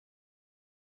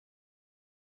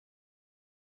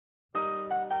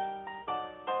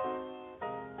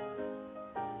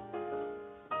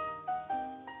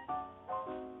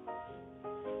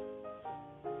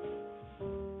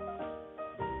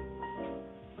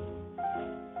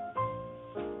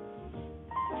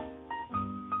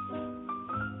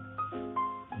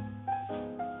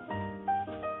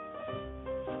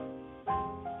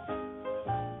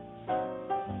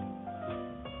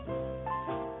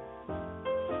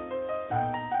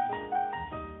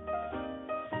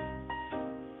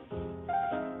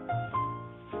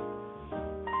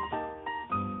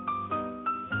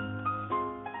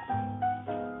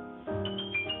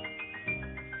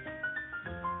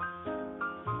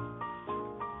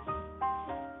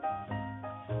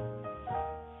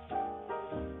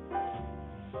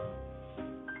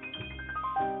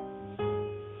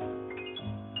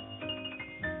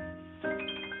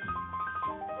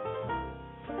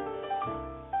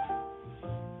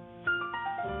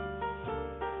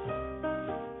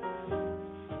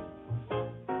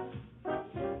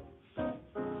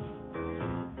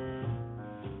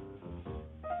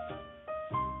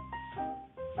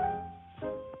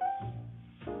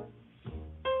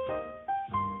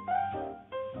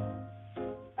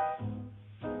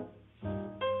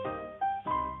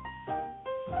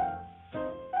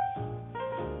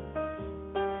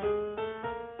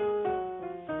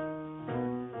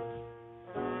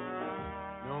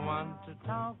to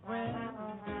talk with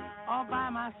all by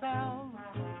myself.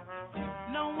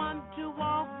 No one to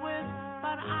walk with,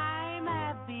 but I'm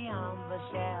happy on the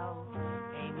shelf.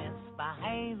 Ain't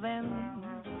misbehaving,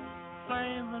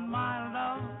 saving my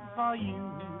love for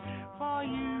you, for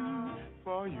you,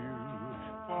 for you,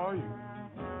 for you.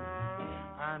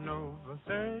 I know for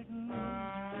certain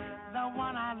the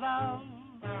one I love.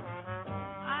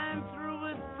 I'm through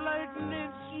with flirting,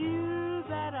 it's you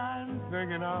that I'm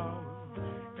thinking of.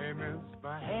 Ain't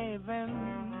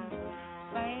misbehaving,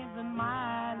 saving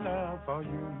my love for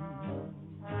you.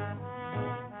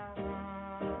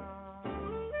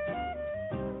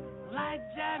 Like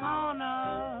Jack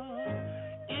Horner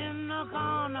in the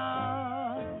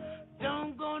corner,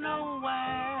 don't go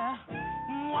nowhere.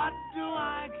 What do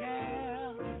I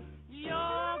care?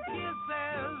 Your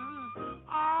kisses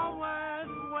are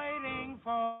worth waiting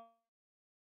for.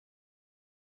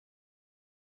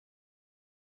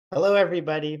 Hello,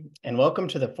 everybody, and welcome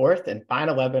to the fourth and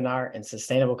final webinar in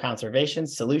Sustainable Conservation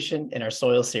Solution in our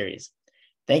Soil series.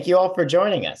 Thank you all for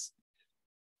joining us.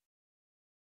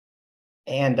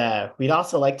 And we'd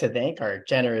also like to thank our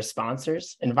generous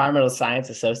sponsors, Environmental Science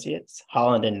Associates,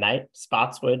 Holland and Knight,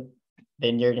 Spotswood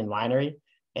Vineyard and Winery,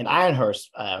 and Iron Horse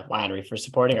Winery for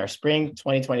supporting our spring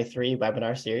 2023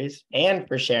 webinar series and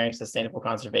for sharing Sustainable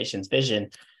Conservation's vision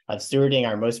of stewarding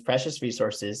our most precious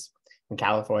resources in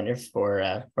California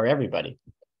for everybody.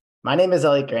 My name is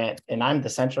Elliot Grant, and I'm the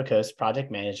Central Coast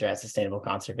Project Manager at Sustainable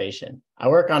Conservation. I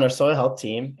work on our soil health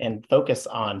team and focus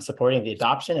on supporting the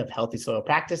adoption of healthy soil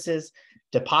practices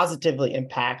to positively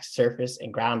impact surface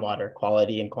and groundwater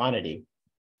quality and quantity.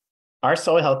 Our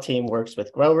soil health team works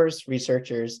with growers,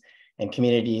 researchers, and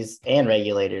communities and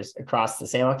regulators across the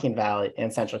San Joaquin Valley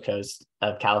and Central Coast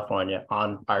of California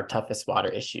on our toughest water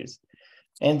issues.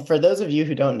 And for those of you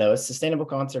who don't know, Sustainable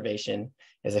Conservation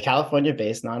is a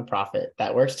California-based nonprofit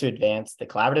that works to advance the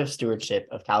collaborative stewardship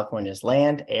of California's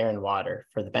land, air, and water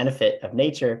for the benefit of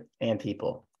nature and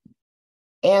people.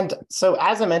 And so,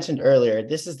 as I mentioned earlier,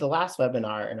 this is the last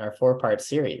webinar in our four-part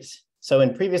series. So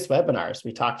in previous webinars,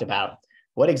 we talked about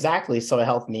what exactly soil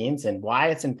health means and why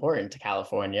it's important to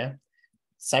California.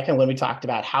 Second, when we talked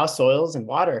about how soils and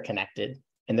water are connected.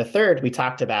 And the third, we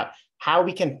talked about how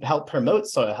we can help promote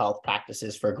soil health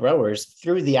practices for growers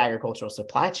through the agricultural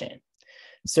supply chain.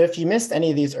 So if you missed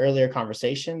any of these earlier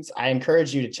conversations, I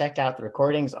encourage you to check out the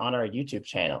recordings on our YouTube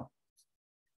channel.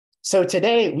 So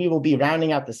today we will be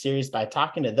rounding out the series by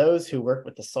talking to those who work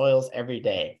with the soils every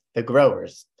day, the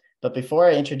growers. But before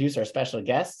I introduce our special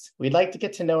guests, we'd like to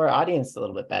get to know our audience a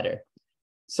little bit better.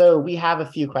 So we have a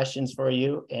few questions for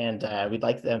you, and we'd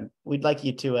like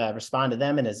you to respond to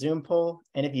them in a Zoom poll.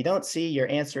 And if you don't see your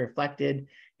answer reflected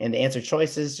in the answer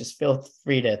choices, just feel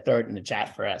free to throw it in the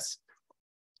chat for us.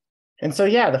 And so,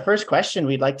 yeah, the first question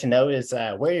we'd like to know is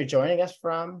where you're joining us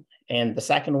from. And the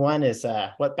second one is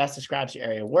what best describes your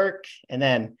area of work. And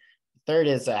then third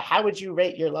is how would you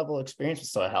rate your level of experience with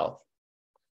soil health?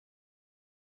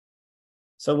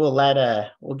 So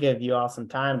we'll give you all some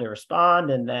time to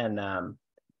respond,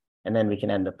 and then we can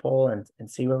end the poll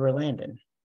and see where we're landing.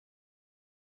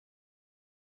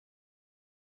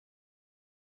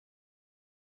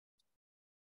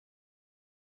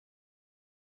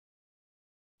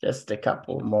 Just a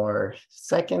couple more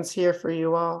seconds here for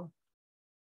you all.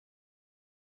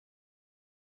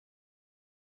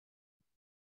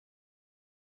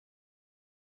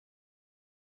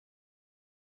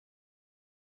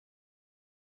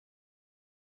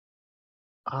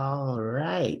 All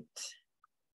right.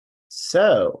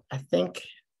 So I think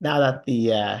now that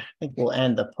I think we'll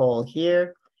end the poll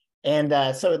here. And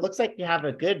so it looks like you have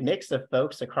a good mix of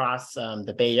folks across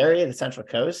the Bay Area, the Central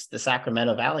Coast, the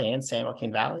Sacramento Valley, and San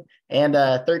Joaquin Valley. And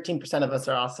 13% of us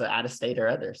are also out of state or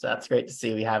other. So that's great to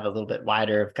see. We have a little bit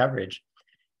wider of coverage.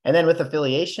 And then with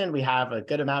affiliation, we have a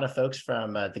good amount of folks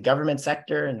from the government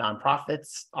sector and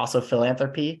nonprofits, also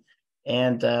philanthropy,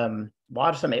 and some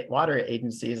water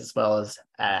agencies, as well as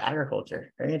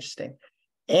agriculture. Very interesting.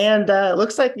 And it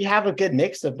looks like we have a good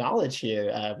mix of knowledge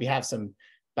here. We have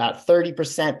about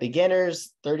 30%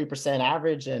 beginners, 30%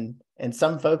 average, and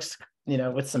some folks,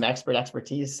 with some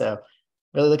expertise. So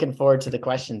really looking forward to the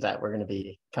questions that we're going to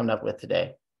be coming up with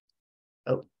today.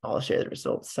 Oh, I'll share the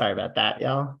results. Sorry about that,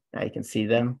 y'all. Now you can see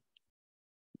them.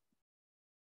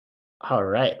 All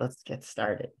right, let's get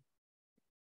started.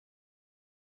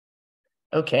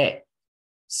 Okay.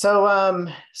 So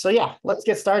yeah, let's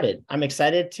get started. I'm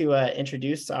excited to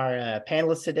introduce our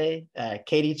panelists today,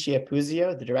 Katie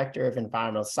Chiapuzio, the Director of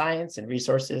Environmental Science and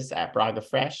Resources at Braga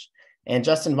Fresh, and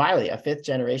Justin Wylie, a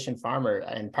fifth-generation farmer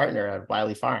and partner of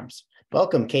Wylie Farms.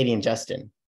 Welcome, Katie and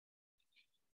Justin.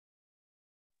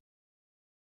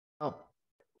 Oh,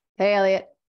 hey, Elliot.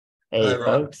 Hey, Hi, Rob.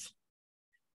 folks.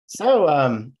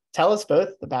 So, tell us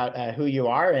both about who you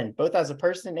are, and both as a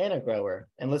person and a grower.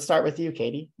 And let's start with you,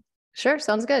 Katie. Sure,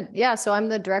 sounds good. Yeah, so I'm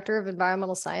the director of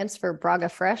environmental science for Braga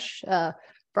Fresh.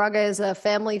 Braga is a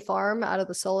family farm out of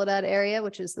the Soledad area,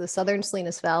 which is the southern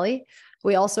Salinas Valley.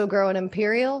 We also grow an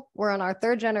imperial. We're on our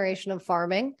third generation of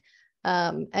farming,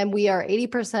 and we are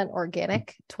 80%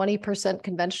 organic, 20%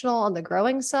 conventional on the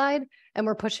growing side, and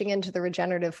we're pushing into the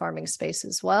regenerative farming space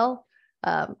as well.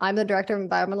 I'm the director of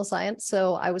environmental science,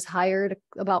 so I was hired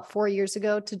about 4 years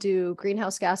ago to do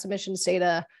greenhouse gas emissions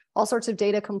data, all sorts of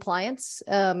data compliance.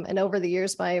 And over the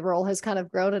years, my role has kind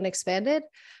of grown and expanded.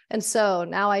 And so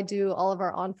now I do all of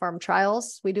our on-farm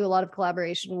trials. We do a lot of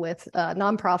collaboration with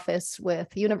nonprofits,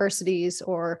 with universities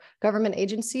or government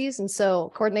agencies. And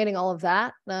so coordinating all of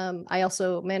that, I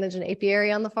also manage an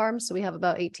apiary on the farm. So we have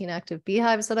about 18 active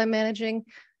beehives that I'm managing.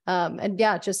 And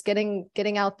yeah, just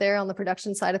getting out there on the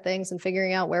production side of things and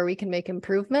figuring out where we can make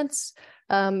improvements.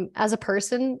 As a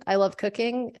person, I love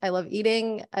cooking, I love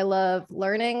eating, I love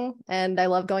learning, and I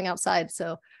love going outside.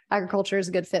 So agriculture is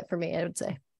a good fit for me, I would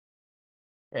say.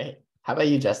 Great. How about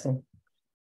you, Justin?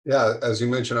 Yeah, as you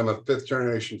mentioned, I'm a fifth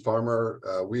generation farmer.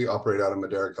 We operate out of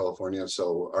Madera, California.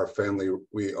 So our family,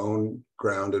 we own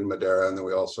ground in Madera, and then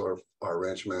we also are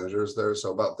ranch managers there.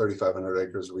 So about 3,500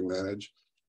 acres we manage.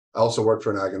 I also work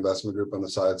for an ag investment group on the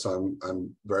side, so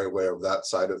I'm very aware of that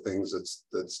side of things.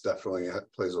 That's definitely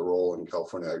plays a role in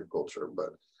California agriculture.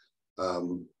 But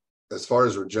as far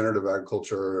as regenerative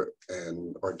agriculture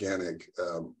and organic,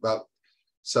 about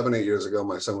 7-8 years ago,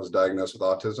 my son was diagnosed with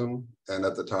autism, and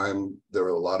at the time there were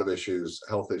a lot of issues,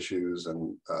 health issues,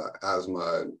 and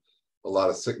asthma, and a lot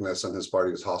of sickness on his part.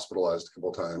 He was hospitalized a couple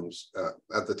of times.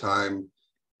 At the time,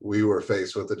 we were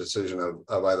faced with the decision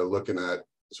of either looking at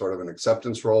sort of an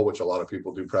acceptance role, which a lot of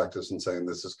people do practice, and saying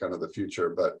this is kind of the future.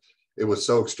 But it was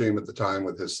so extreme at the time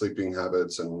with his sleeping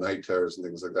habits and night terrors and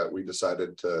things like that, we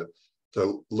decided to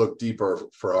look deeper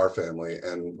for our family.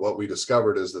 And what we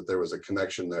discovered is that there was a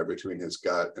connection there between his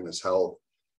gut and his health.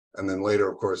 And then later,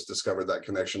 of course, discovered that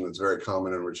connection that's very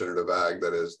common in regenerative ag,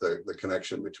 that is the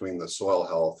connection between the soil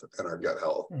health and our gut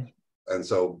health. And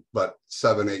so, but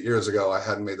 7-8 years ago, I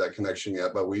hadn't made that connection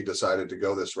yet, but we decided to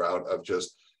go this route of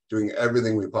just doing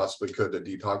everything we possibly could to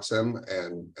detox him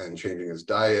and changing his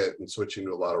diet and switching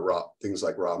to a lot of raw things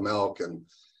like raw milk. And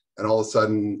all of a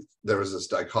sudden there was this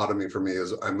dichotomy for me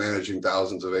as I'm managing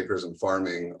thousands of acres and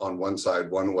farming on one side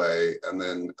one way, and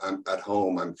then I'm at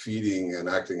home, I'm feeding and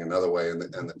acting another way, and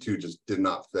the two just did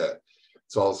not fit.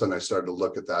 So all of a sudden I started to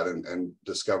look at that and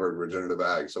discovered regenerative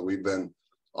ag. So we've been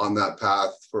on that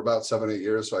path for about 7-8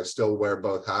 years. So I still wear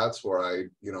both hats, where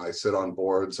I sit on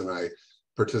boards and I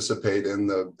participate in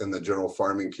the general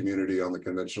farming community on the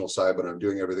conventional side, but I'm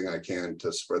doing everything I can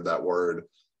to spread that word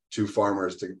to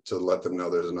farmers to let them know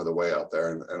there's another way out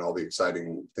there, and all the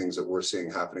exciting things that we're seeing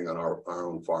happening on our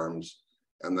own farms,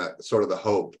 and that sort of the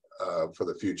hope for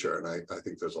the future. And I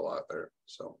think there's a lot there.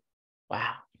 So,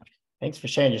 wow. Thanks for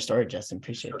sharing your story, Justin.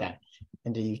 Appreciate that.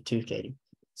 And to you too, Katie.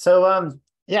 So,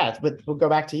 yeah, we'll go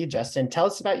back to you, Justin. Tell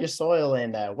us about your soil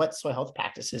and what soil health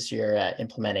practices you're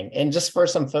implementing. And just for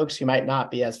some folks who might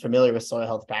not be as familiar with soil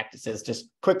health practices, just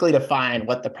quickly define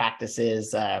what the practice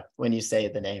is when you say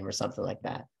the name or something like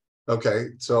that. Okay,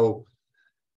 so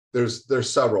there's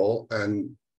several, and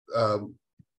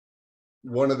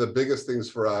one of the biggest things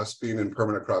for us being in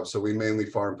permanent crops, so we mainly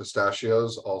farm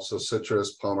pistachios, also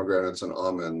citrus, pomegranates, and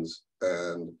almonds.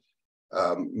 And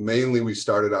mainly we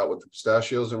started out with the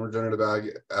pistachios and regenerative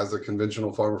ag as a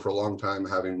conventional farmer for a long time,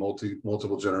 having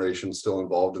multiple generations still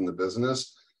involved in the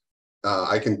business.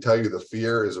 I can tell you the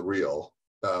fear is real.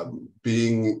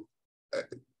 Being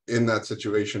in that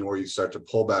situation where you start to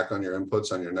pull back on your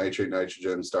inputs, on your nitrate,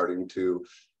 nitrogen, starting to,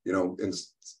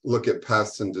 look at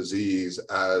pests and disease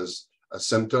as a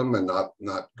symptom and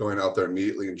not going out there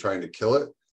immediately and trying to kill it.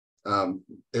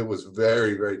 It was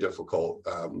very, very difficult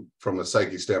from a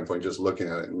psyche standpoint, just looking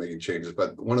at it and making changes.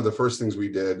 But one of the first things we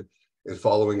did is,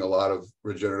 following a lot of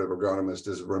regenerative agronomists,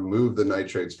 is remove the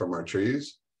nitrates from our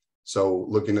trees. So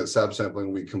looking at sap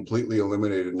sampling, we completely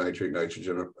eliminated nitrate,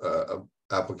 nitrogen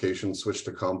application, switched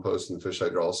to compost and fish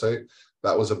hydrolysate.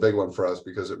 That was a big one for us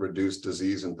because it reduced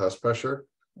disease and pest pressure.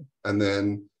 And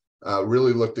then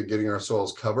really looked at getting our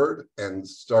soils covered and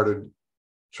started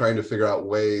trying to figure out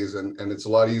ways, and it's a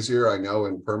lot easier, I know,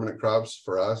 in permanent crops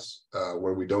for us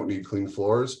where we don't need clean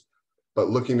floors, but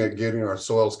looking at getting our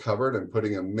soils covered and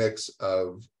putting a mix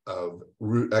of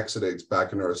root exudates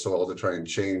back into our soil to try and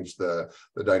change the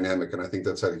dynamic. And I think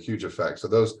that's had a huge effect. So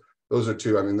those are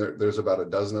two. I mean, there's about a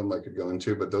dozen of them I could go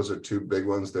into, but those are two big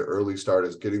ones. The early start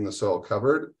is getting the soil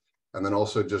covered And then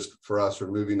also just for us,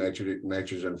 removing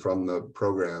nitrogen from the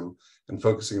program and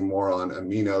focusing more on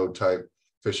amino type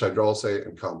fish hydrolysate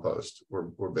and compost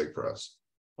were big for us.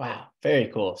 Wow, very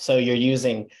cool. So you're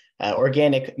using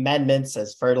organic amendments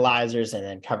as fertilizers and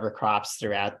then cover crops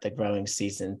throughout the growing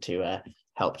season to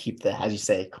help keep the, as you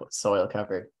say, soil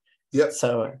covered. Yep.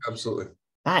 So absolutely.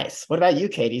 Nice. What about you,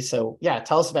 Katie? So yeah,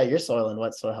 tell us about your soil and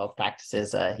what soil health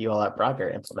practices you all at Braga are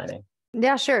implementing.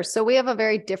 Yeah, sure. So we have a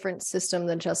very different system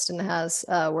than Justin has.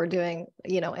 We're doing,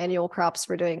 annual crops.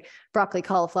 We're doing broccoli,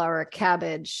 cauliflower,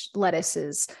 cabbage,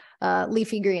 lettuces,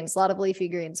 leafy greens, a lot of leafy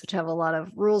greens, which have a lot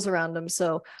of rules around them.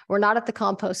 So we're not at the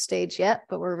compost stage yet,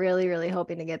 but we're really, really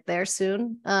hoping to get there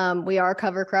soon. We are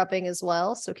cover cropping as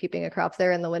well. So keeping a crop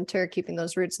there in the winter, keeping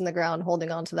those roots in the ground,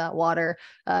 holding on to that water,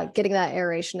 getting that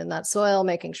aeration in that soil,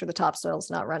 making sure the topsoil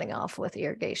is not running off with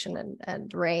irrigation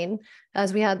and rain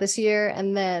as we had this year.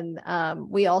 And then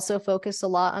we also focus a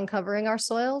lot on covering our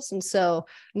soils. And so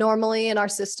normally in our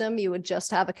system, you would just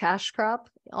have a cash crop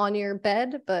on your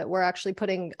bed, but we're actually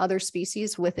putting other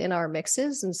species within our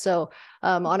mixes. And so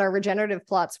on our regenerative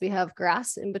plots, we have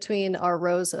grass in between our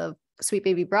rows of sweet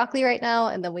baby broccoli right now.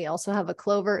 And then we also have a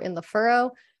clover in the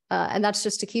furrow. And that's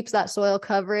just to keep that soil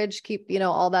coverage, keep,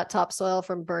 all that topsoil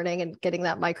from burning and getting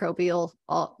that microbial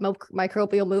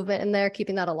movement in there,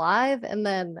 keeping that alive. And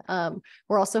then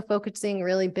we're also focusing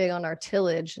really big on our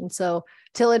tillage. And so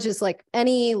tillage is like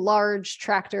any large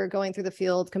tractor going through the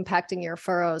field, compacting your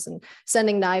furrows and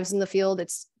sending knives in the field.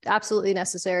 It's absolutely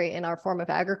necessary in our form of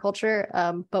agriculture.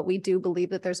 But we do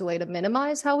believe that there's a way to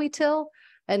minimize how we till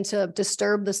and to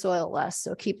disturb the soil less.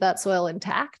 So keep that soil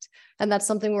intact. And that's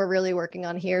something we're really working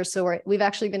on here. So we've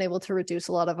actually been able to reduce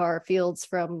a lot of our fields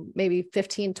from maybe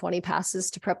 15, 20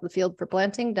 passes to prep the field for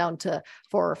planting down to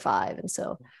 4 or 5. And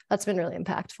so that's been really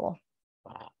impactful.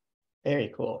 Wow,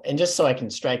 very cool. And just so I can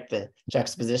strike the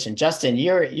juxtaposition, Justin,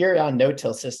 you're on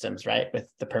no-till systems, right, with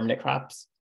the permanent crops?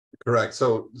 Correct.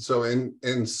 So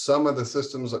in some of the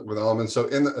systems with almonds, so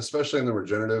especially in the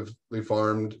regeneratively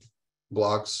farmed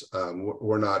blocks,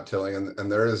 we're not tilling,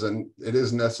 and it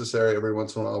is necessary every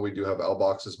once in a while. We do have owl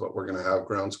boxes, but we're going to have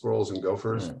ground squirrels and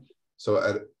gophers.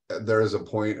 So there is a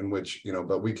point in which,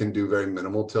 but we can do very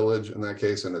minimal tillage in that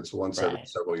case, and it's once every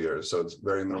several years. So it's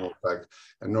very minimal effect.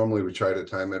 And normally we try to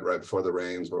time it right before the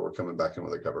rains, where we're coming back in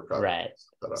with a cover crop. Right.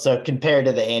 So compared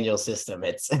to the annual system,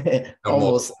 it's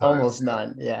almost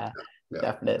none. Yeah,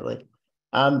 definitely.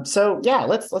 So yeah,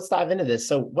 let's dive into this.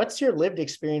 So what's your lived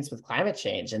experience with climate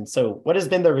change? And so what has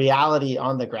been the reality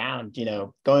on the ground,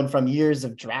 going from years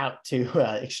of drought to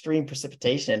extreme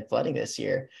precipitation and flooding this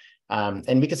year?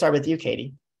 And we can start with you,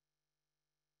 Katie.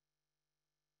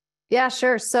 Yeah,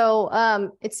 sure. So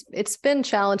it's been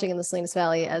challenging in the Salinas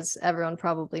Valley, as everyone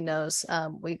probably knows.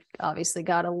 We obviously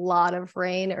got a lot of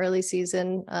rain early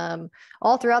season,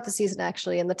 all throughout the season,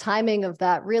 actually. And the timing of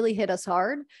that really hit us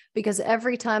hard, because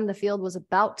every time the field was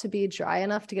about to be dry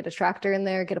enough to get a tractor in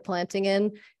there, get a planting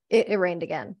in, it rained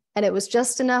again. And it was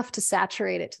just enough to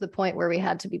saturate it to the point where we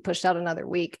had to be pushed out another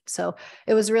week. So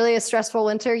it was really a stressful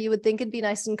winter. You would think it'd be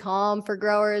nice and calm for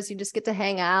growers. You just get to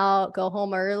hang out, go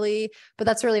home early, but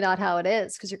that's really not how it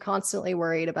is, because you're constantly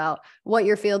worried about what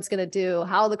your field's going to do,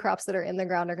 how the crops that are in the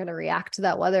ground are going to react to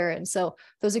that weather. And so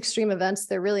those extreme events,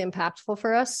 they're really impactful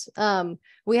for us.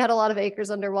 We had a lot of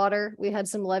acres underwater. We had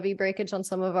some levee breakage on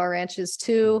some of our ranches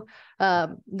too.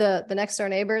 The next door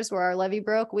neighbors, where our levee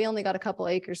broke, we only got a couple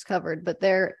acres covered, but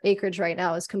their acreage right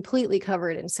now is completely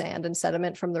covered in sand and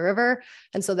sediment from the river.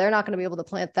 And so they're not going to be able to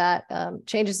plant that.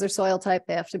 Changes their soil type.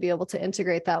 They have to be able to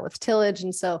integrate that with tillage.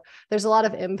 And so there's a lot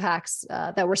of impacts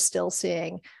that we're still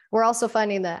seeing. We're also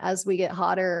finding that as we get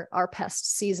hotter, our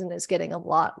pest season is getting a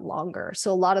lot longer.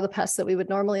 So a lot of the pests that we would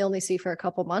normally only see for a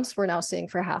couple months, we're now seeing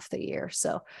for half the year.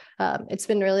 So it's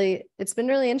been really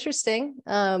interesting.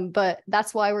 But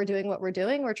that's why we're doing what we're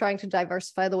doing. We're trying to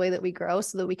diversify the way that we grow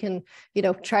so that we can,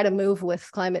 try to move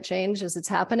with climate change as it's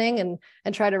happening and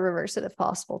try to reverse it if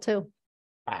possible too.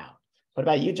 Wow. What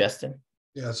about you, Justin?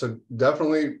 Yeah, so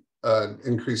definitely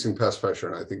increasing pest pressure.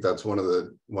 And I think that's one of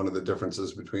the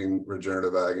differences between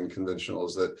regenerative ag and conventional,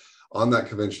 is that on that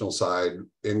conventional side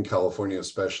in California,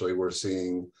 especially, we're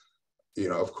seeing,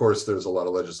 of course, there's a lot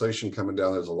of legislation coming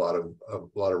down. There's a lot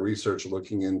of research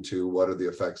looking into what are the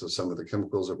effects of some of the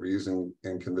chemicals that we're using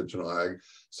in conventional ag.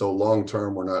 So long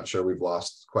term, we're not sure. We've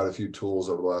lost quite a few tools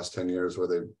over the last 10 years where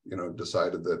they've,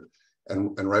 decided that,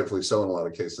 and rightfully so in a lot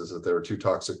of cases, that they were too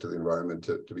toxic to the environment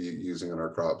to be using in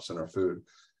our crops and our food.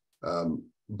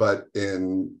 But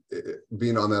in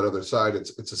being on that other side,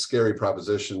 it's a scary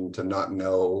proposition to not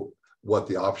know what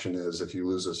the option is if you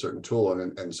lose a certain tool.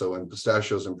 And so in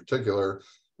pistachios in particular,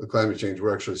 with climate change,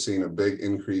 we're actually seeing a big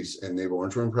increase in navel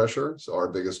orangeworm pressure. So our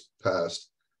biggest pest.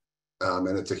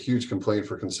 And it's a huge complaint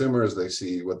for consumers. They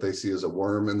see what they see as a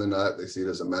worm in the nut. They see it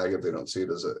as a maggot. They don't see it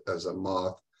as a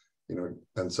moth,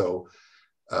 and so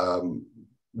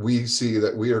we see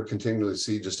that we are continually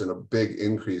see just in a big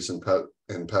increase in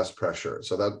pest pressure.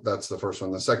 So that's the first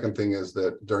one. The second thing is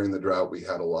that during the drought, we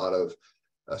had a lot of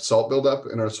salt buildup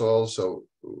in our soils. So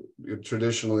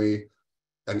traditionally,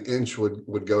 an inch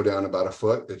would go down about a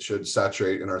foot. It should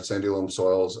saturate in our sandy loam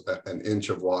soils. An inch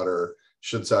of water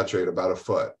should saturate about a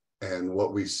foot. And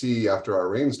what we see after our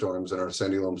rainstorms in our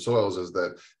sandy loam soils is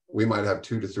that we might have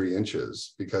 2 to 3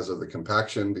 inches because of the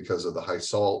compaction, because of the high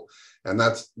salt. And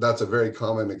that's a very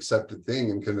common accepted thing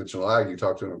in conventional ag. You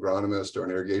talk to an agronomist or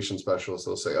an irrigation specialist,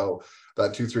 they'll say, oh,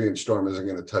 that 2-3 inch storm isn't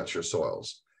going to touch your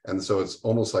soils. And so it's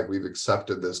almost like we've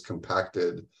accepted this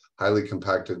compacted, highly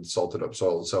compacted, salted up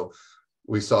soils. So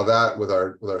we saw that with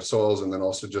our soils, and then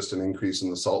also just an increase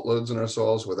in the salt loads in our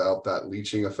soils without that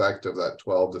leaching effect of that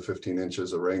 12 to 15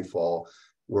 inches of rainfall.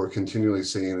 We're continually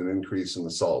seeing an increase in the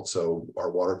salt. So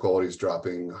our water quality is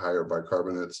dropping, higher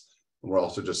bicarbonates, and we're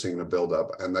also just seeing a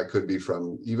buildup. And that could be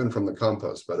even from the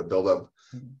compost, but a buildup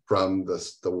from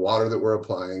the water that we're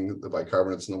applying, the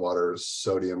bicarbonates in the water,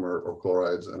 sodium or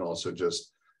chlorides, and also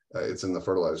just it's in the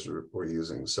fertilizer we're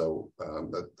using. So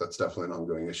that's definitely an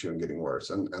ongoing issue and getting worse.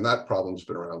 And that problem's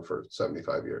been around for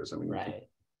 75 years. I mean, right.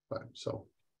 So.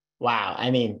 Wow.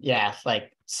 I mean, yeah,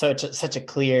 like such a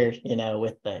clear,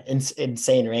 with the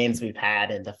insane rains we've had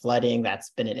and the flooding, that's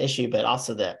been an issue, but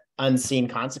also the unseen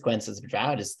consequences of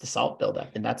drought is the salt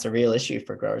buildup. And that's a real issue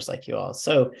for growers like you all.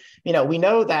 So, we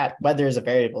know that weather is a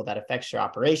variable that affects your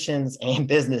operations and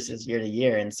businesses year to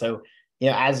year. And so,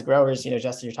 as growers,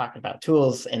 Justin, you're talking about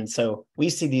tools. And so we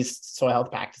see these soil health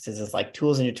practices as like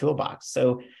tools in your toolbox.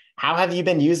 So how have you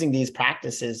been using these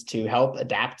practices to help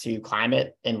adapt to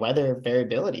climate and weather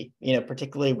variability,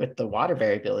 particularly with the water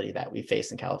variability that we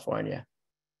face in California?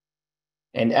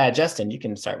 And Justin, you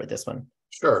can start with this one.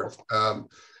 Sure.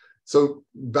 So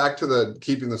back to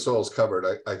keeping the soils covered,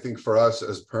 I think for us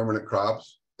as permanent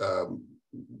crops,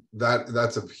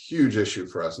 that's a huge issue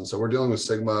for us. And so we're dealing with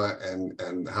Sigma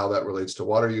and how that relates to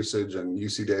water usage. And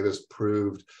UC Davis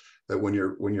proved that when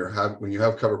you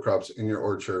have cover crops in your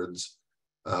orchards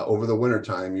over the winter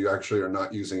time, you actually are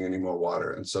not using any more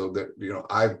water. And so that,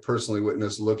 I've personally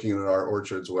witnessed looking at our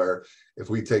orchards where if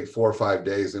we take 4 or 5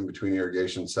 days in between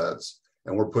irrigation sets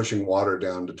and we're pushing water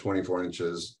down to 24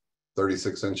 inches,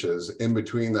 36 inches in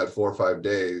between that 4 or 5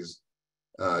 days,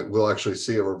 we'll actually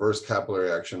see a reverse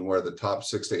capillary action where the top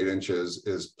 6 to 8 inches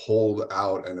is pulled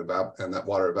out and that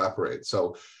water evaporates.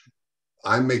 So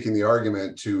I'm making the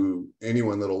argument to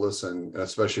anyone that'll listen, and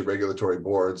especially regulatory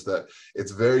boards, that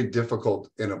it's very difficult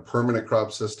in a permanent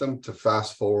crop system to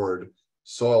fast forward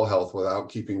soil health without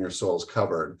keeping your soils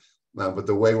covered. But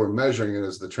the way we're measuring it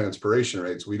is the transpiration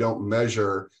rates. We don't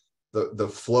measure the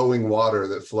flowing water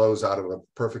that flows out of a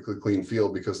perfectly clean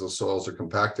field because the soils are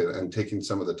compacted and taking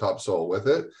some of the topsoil with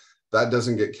it. That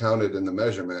doesn't get counted in the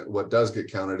measurement. What does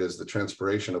get counted is the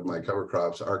transpiration of our cover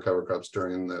crops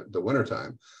during the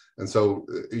wintertime. And so,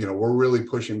 we're really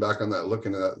pushing back on that,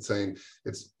 looking at that, saying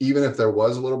it's even if there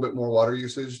was a little bit more water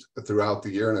usage throughout the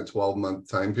year in a 12-month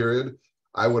time period,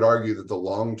 I would argue that the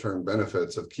long-term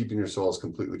benefits of keeping your soils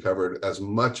completely covered as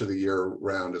much of the year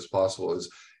round as possible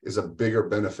is a bigger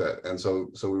benefit. And so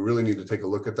we really need to take a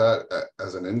look at that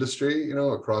as an industry,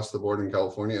 across the board in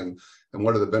California, and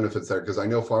what are the benefits there? Because I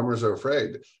know farmers are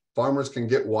afraid. Farmers can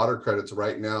get water credits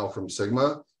right now from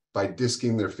Sigma by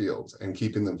disking their fields and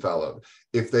keeping them fallowed.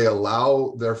 If they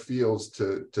allow their fields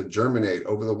to germinate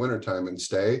over the wintertime and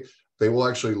stay, they will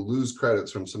actually lose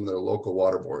credits from some of their local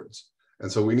water boards.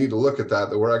 And so we need to look at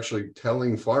that we're actually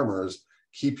telling farmers,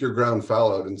 keep your ground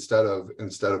fallowed instead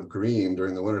of green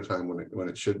during the wintertime when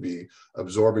it should be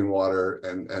absorbing water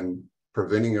and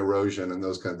preventing erosion and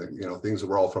those kind of things, things that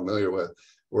we're all familiar with.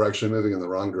 We're actually moving in the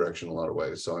wrong direction in a lot of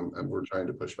ways. So we're trying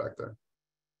to push back there.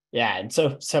 Yeah, and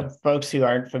so folks who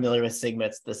aren't familiar with Sigma,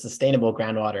 it's the Sustainable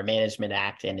Groundwater Management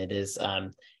Act, and it is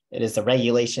a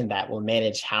regulation that will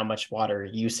manage how much water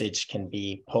usage can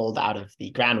be pulled out of the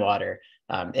groundwater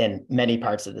in many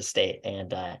parts of the state.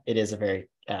 And it is a very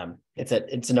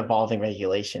it's an evolving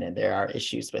regulation, and there are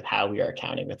issues with how we are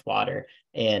accounting with water,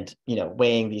 and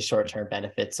weighing these short-term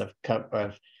benefits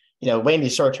weighing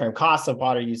these short-term costs of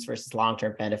water use versus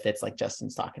long-term benefits, like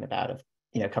Justin's talking about, of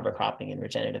cover cropping and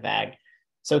regenerative ag.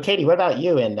 So, Katie, what about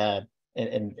you in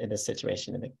this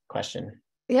situation, in the question?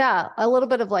 Yeah, a little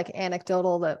bit of like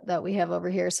anecdotal that we have over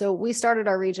here. So we started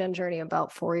our regen journey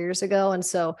about 4 years ago, and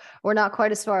so we're not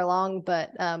quite as far along.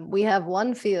 But we have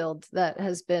one field that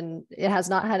it has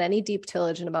not had any deep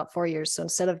tillage in about 4 years. So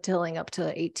instead of tilling up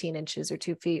to 18 inches or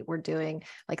 2 feet, we're doing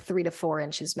like 3 to 4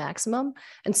 inches maximum.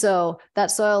 And so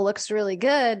that soil looks really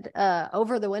good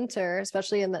over the winter,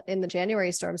 especially in the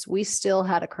January storms. We still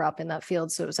had a crop in that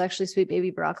field, so it was actually sweet baby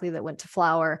broccoli that went to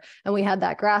flower, and we had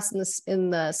that grass in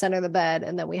the center of the bed,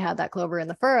 and then we had that clover in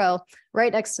the furrow.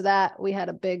 Right next to that, we had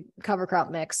a big cover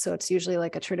crop mix. So it's usually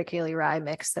like a triticale rye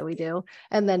mix that we do.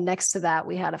 And then next to that,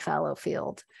 we had a fallow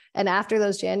field. And after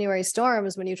those January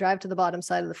storms, when you drive to the bottom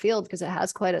side of the field, because it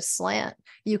has quite a slant,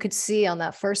 you could see on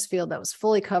that first field that was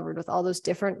fully covered with all those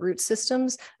different root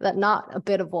systems that not a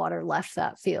bit of water left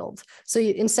that field. So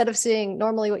instead of seeing,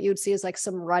 normally what you would see is like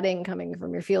some rutting coming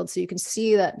from your field. So you can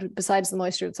see that besides the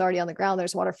moisture that's already on the ground,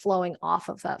 there's water flowing off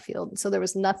of that field. And so there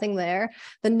was nothing there.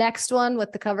 The next one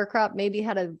with the cover crop maybe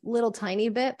had a little tiny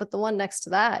bit, but the one next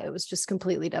to that, it was just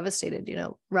completely devastated,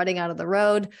 rutting out of the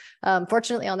road.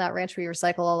 Fortunately, on that ranch, we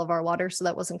recycle all of our water, so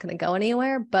that wasn't going to go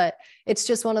anywhere. But it's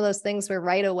just one of those things where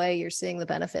right away you're seeing the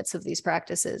benefits of these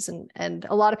practices. And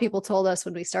a lot of people told us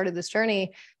when we started this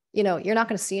journey, you're not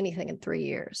going to see anything in 3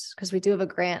 years, because we do have a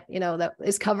grant, that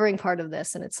is covering part of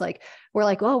this. And it's like, we're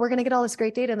like, oh, we're going to get all this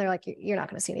great data. And they're like, you're not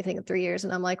going to see anything in 3 years.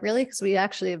 And I'm like, really? Because we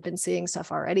actually have been seeing stuff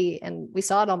already. And we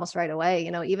saw it almost right away.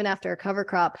 Even after a cover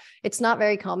crop, it's not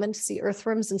very common to see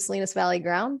earthworms in Salinas Valley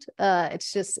ground.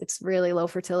 It's really low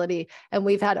fertility. And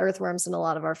we've had earthworms in a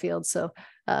lot of our fields. So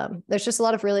there's just a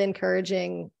lot of really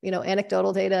encouraging,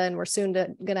 anecdotal data, and we're soon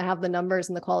going to have the numbers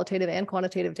and the qualitative and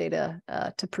quantitative data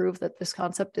to prove that this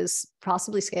concept is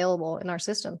possibly scalable in our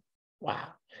system. Wow.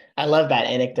 I love that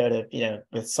anecdote of,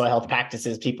 with soil health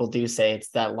practices, people do say it's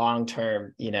that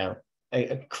long-term,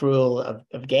 accrual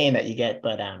of gain that you get,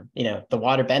 but, the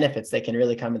water benefits, they can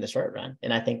really come in the short run.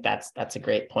 And I think that's a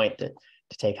great point to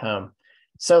take home.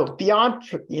 So beyond,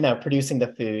 producing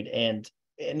the food and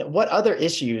what other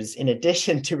issues, in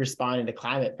addition to responding to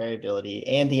climate variability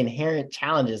and the inherent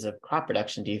challenges of crop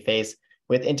production, do you face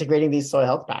with integrating these soil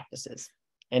health practices?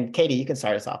 And Katie, you can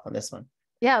start us off on this one.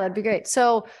 Yeah, that'd be great.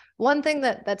 So one thing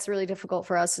that's really difficult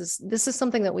for us is this is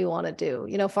something that we want to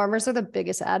do. Farmers are the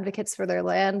biggest advocates for their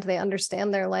land. They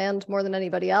understand their land more than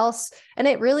anybody else. And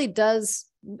it really does,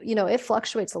 it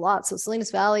fluctuates a lot. So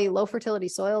Salinas Valley, low fertility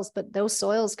soils, but those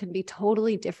soils can be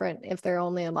totally different if they're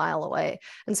only a mile away.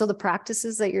 And so the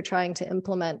practices that you're trying to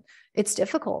implement, it's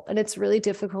difficult, and it's really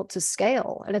difficult to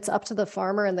scale. And it's up to the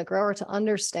farmer and the grower to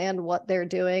understand what they're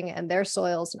doing and their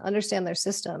soils and understand their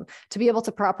system to be able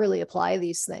to properly apply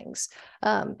these things.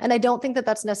 And I don't think that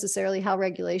that's necessarily how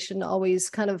regulation always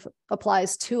kind of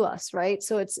applies to us, right?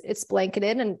 So it's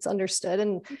blanketed and it's understood,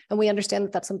 and we understand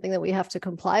that that's something that we have to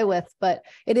comply with, but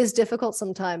it is difficult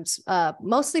sometimes,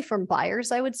 mostly from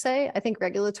buyers, I would say. I think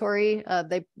regulatory,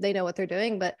 they know what they're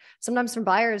doing, but sometimes from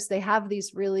buyers, they have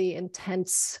these really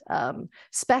intense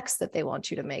specs that they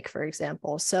want you to make, for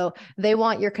example. So they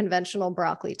want your conventional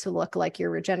broccoli to look like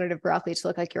your regenerative broccoli, to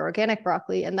look like your organic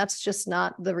broccoli. And that's just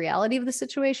not the reality of the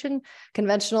situation.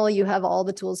 Conventional, you have all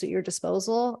the tools at your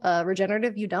disposal.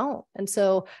 Regenerative, you don't. And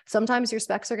so sometimes your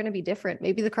specs are going to be different.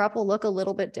 Maybe the crop will look a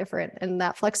little bit different. And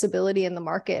that flexibility in the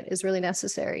market is really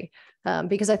necessary,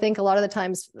 because I think a lot of the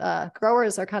times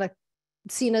growers are kind of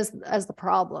seen as the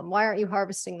problem. Why aren't you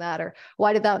harvesting that? Or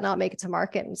why did that not make it to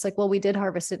market? And it's like, well, we did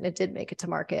harvest it and it did make it to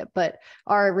market, but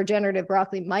our regenerative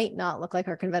broccoli might not look like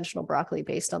our conventional broccoli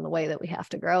based on the way that we have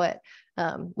to grow it.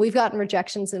 We've gotten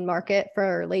rejections in market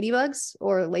for ladybugs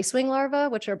or lacewing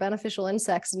larvae, which are beneficial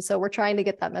insects. And so we're trying to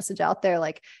get that message out there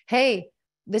like, hey,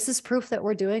 this is proof that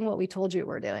we're doing what we told you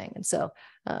we're doing. And so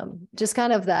just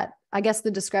kind of that, I guess,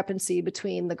 the discrepancy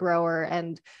between the grower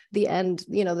and the end,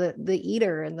 the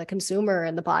eater and the consumer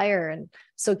and the buyer. And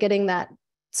so getting that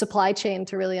supply chain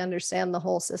to really understand the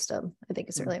whole system, I think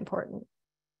is really important.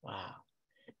 Wow.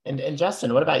 And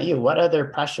Justin, what about you? What other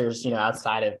pressures,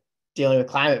 outside of dealing with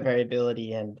climate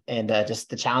variability and just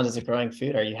the challenges of growing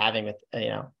food are you having with,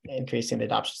 increasing the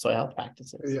adoption of soil health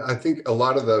practices? Yeah, I think a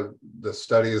lot of the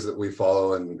studies that we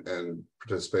follow and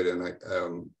participate in,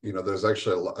 there's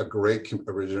actually a great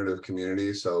regenerative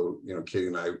community. So, Katie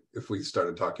and I, if we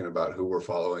started talking about who we're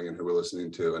following and who we're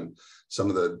listening to, and some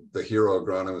of the hero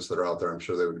agronomists that are out there, I'm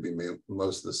sure they would be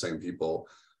most of the same people.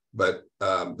 But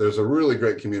there's a really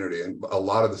great community, and a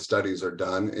lot of the studies are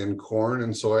done in corn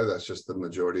and soy. That's just the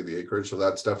majority of the acreage. So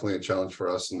that's definitely a challenge for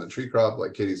us in the tree crop.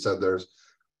 Like Katie said,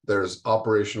 there's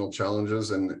operational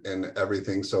challenges and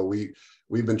everything. So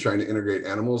we've been trying to integrate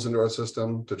animals into our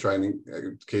system to try and,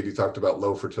 Katie talked about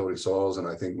low fertility soils, and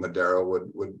I think Madera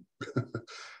would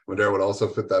Madera would also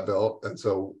fit that bill. And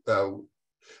so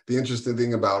the interesting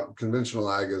thing about conventional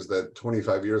ag is that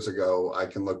 25 years ago, I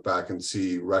can look back and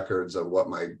see records of what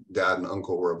my dad and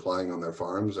uncle were applying on their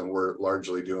farms, and we're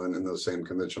largely doing in those same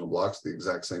conventional blocks the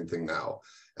exact same thing now.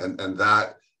 And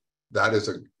that is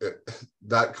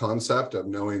that concept of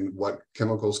knowing what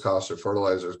chemicals cost or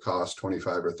fertilizers cost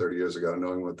 25 or 30 years ago,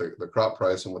 knowing what the crop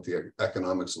price and what the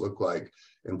economics look like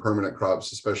in permanent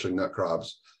crops, especially nut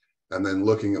crops, and then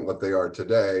looking at what they are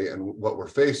today and what we're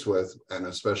faced with, and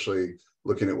especially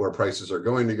looking at where prices are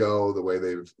going to go, the way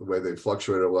they've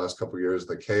fluctuated over the last couple of years,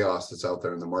 the chaos that's out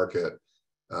there in the market,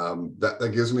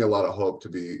 that gives me a lot of hope to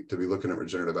be looking at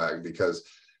regenerative ag, because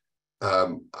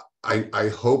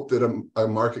I hope that a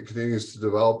market continues to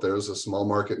develop. There's a small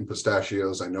market in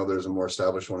pistachios. I know there's a more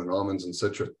established one in almonds and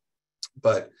citrus,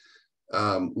 but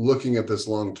looking at this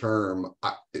long term,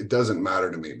 it doesn't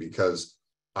matter to me, because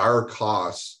our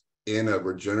costs in a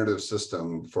regenerative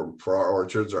system for our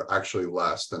orchards are actually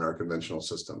less than our conventional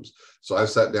systems. So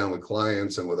I've sat down with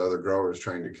clients and with other growers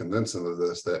trying to convince them of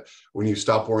this, that when you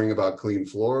stop worrying about clean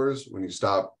floors, when you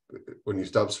stop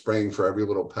spraying for every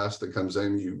little pest that comes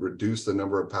in, you reduce the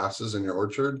number of passes in your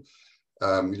orchard,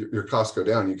 your costs go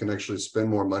down. You can actually spend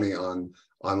more money on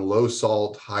low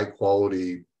salt, high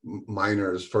quality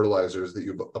miners, fertilizers that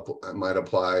you might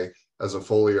apply as a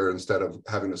foliar instead of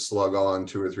having to slug on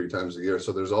 2 or 3 times a year.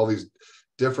 So there's all these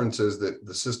differences that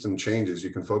the system changes.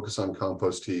 You can focus on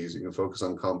compost teas, you can focus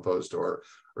on compost or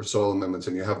soil amendments,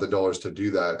 and you have the dollars to do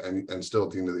that. And still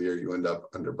at the end of the year, you end up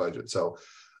under budget. So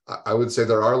I would say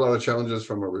there are a lot of challenges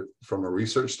from a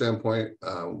research standpoint.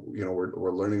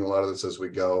 We're learning a lot of this as we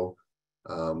go,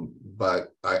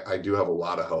 but I do have a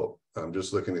lot of hope.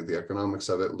 Just looking at the economics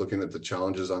of it, looking at the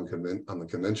challenges on the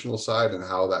conventional side, and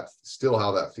how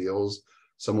that feels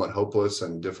somewhat hopeless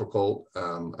and difficult.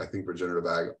 I think regenerative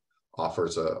ag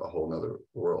offers a whole nother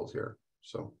world here.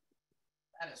 So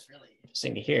that is really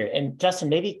interesting to hear. And Justin,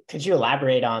 maybe could you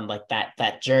elaborate on like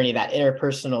that journey, that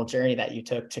interpersonal journey that you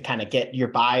took to kind of get your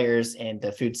buyers and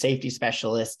the food safety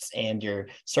specialists and your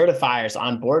certifiers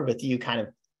on board with you, kind of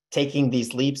taking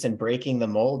these leaps and breaking the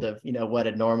mold of, what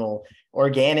a normal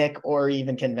organic or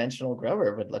even conventional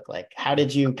grower would look like? How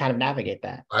did you kind of navigate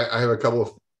that? I have a couple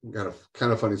of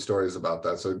kind of funny stories about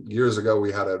that. So years ago,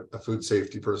 we had a food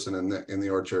safety person in the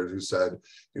orchard who said,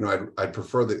 I'd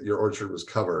prefer that your orchard was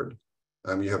covered.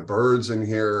 You have birds in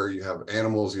here, you have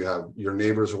animals, you have your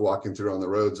neighbors are walking through on the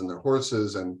roads and their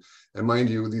horses. And mind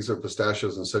you, these are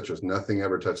pistachios and citrus. Nothing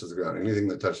ever touches the ground. Anything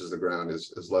that touches the ground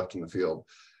is left in the field.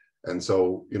 And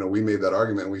so, we made that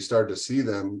argument, and we started to see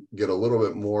them get a little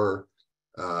bit more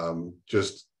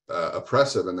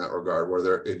oppressive in that regard,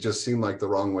 where it just seemed like the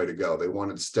wrong way to go. They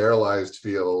wanted sterilized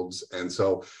fields. And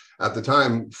so at the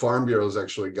time, Farm Bureaus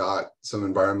actually got some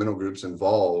environmental groups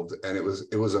involved, and it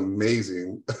was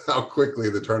amazing how quickly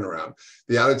the turnaround.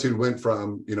 The attitude went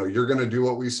from, you're going to do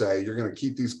what we say, you're going to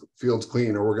keep these fields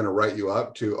clean, or we're going to write you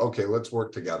up, to, okay, let's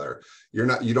work together. You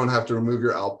don't have to remove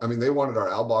your they wanted our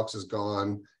owl boxes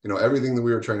gone. Everything that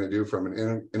we were trying to do from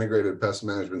an integrated pest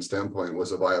management standpoint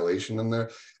was a violation in there.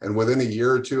 And within a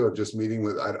year or two of just meeting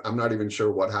with, I'm not even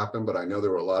sure what happened, but I know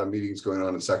there were a lot of meetings going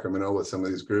on in Sacramento with some of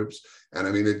these groups. And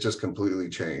it just completely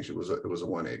changed. It was a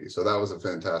 180. So that was a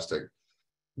fantastic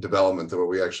development where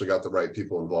we actually got the right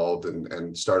people involved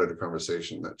and started a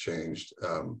conversation that changed.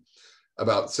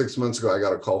 About 6 months ago, I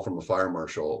got a call from a fire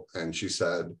marshal, and she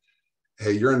said,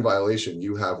 hey, you're in violation.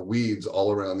 You have weeds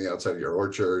all around the outside of your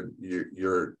orchard.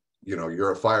 You're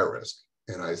a fire risk.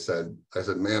 And I said,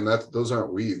 ma'am, those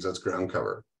aren't weeds, that's ground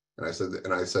cover. And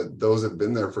I said, those have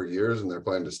been there for years, and they're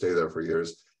planning to stay there for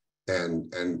years.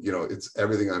 And it's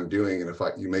everything I'm doing. And if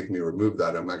you make me remove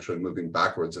that, I'm actually moving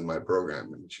backwards in my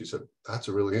program. And she said, that's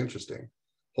really interesting.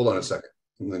 Hold on a second.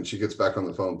 And then she gets back on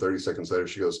the phone 30 seconds later.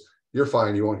 She goes, you're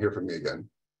fine. You won't hear from me again.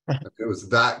 It was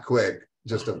that quick.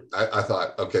 I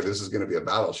thought, okay, this is going to be a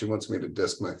battle. She wants me to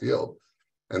disc my field.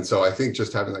 And so I think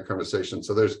just having that conversation.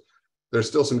 So there's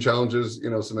still some challenges,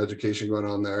 some education going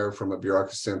on there from a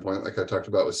bureaucracy standpoint, like I talked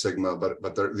about with Sigma,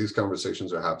 but these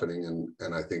conversations are happening.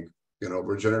 And I think,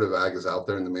 regenerative ag is out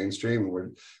there in the mainstream, and we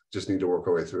just need to work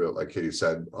our way through it, like Katie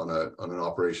said, on an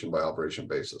operation by operation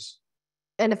basis.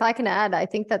 And if I can add, I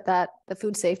think that the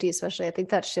food safety, especially, I think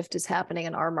that shift is happening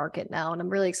in our market now. And I'm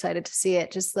really excited to see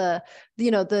it. Just the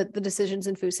decisions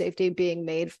in food safety being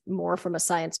made more from a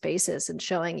science basis and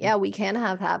showing, yeah, we can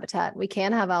have habitat, we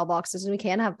can have owl boxes, and we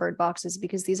can have bird boxes,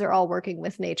 because these are all working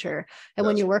with nature. And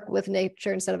when you work with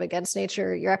nature instead of against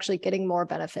nature, you're actually getting more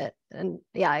benefit. And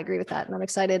yeah, I agree with that. And I'm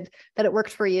excited that it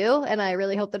worked for you. And I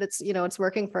really hope that it's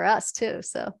working for us too.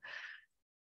 So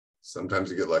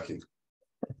sometimes you get lucky.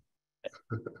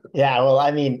 Yeah, well,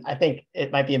 I mean, I think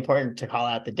it might be important to call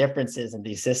out the differences in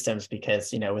these systems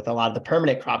because, with a lot of the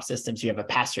permanent crop systems, you have a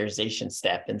pasteurization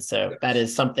step. And so that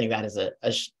is something that is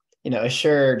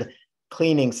assured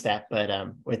cleaning step. But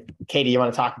with Katie, you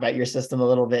want to talk about your system a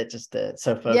little bit just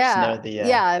so folks know the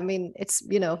yeah. I mean, it's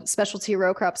specialty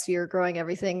row crops. You're growing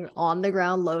everything on the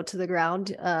ground, low to the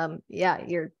ground.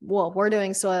 We're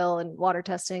doing soil and water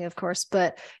testing, of course,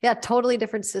 but yeah, totally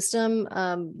different system.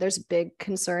 There's a big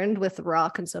concern with raw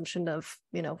consumption of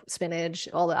spinach,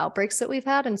 all the outbreaks that we've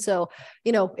had, and so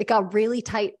it got really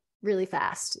tight really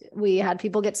fast. We had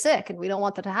people get sick, and we don't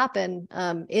want that to happen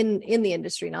in the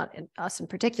industry, not in us in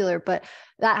particular, but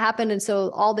that happened. And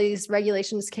so all these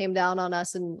regulations came down on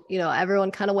us, and everyone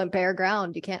kind of went bare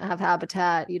ground. You can't have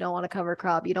habitat. You don't want to cover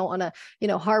crop. You don't want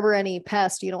to harbor any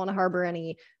pest. You don't want to harbor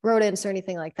any rodents or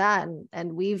anything like that.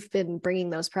 And we've been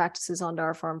bringing those practices onto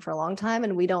our farm for a long time,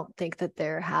 and we don't think that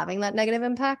they're having that negative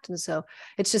impact. And so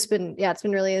it's just been it's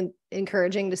been really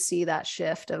encouraging to see that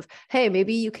shift of, hey,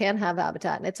 maybe you can have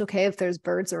habitat, and it's okay if there's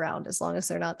birds around as long as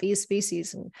they're not these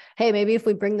species. And hey, maybe if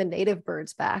we bring the native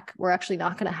birds back, we're actually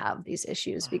not going to have these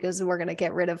issues because we're going to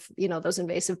get rid of those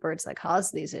invasive birds that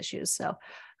cause these issues. So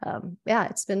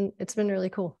it's been really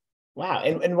cool. Wow.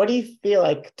 And what do you feel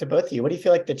like, to both of you, what do you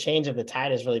feel like the change of the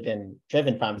tide has really been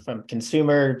driven from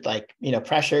consumer,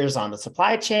 pressures on the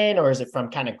supply chain, or is it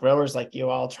from kind of growers like you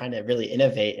all trying to really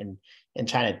innovate and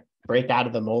trying to break out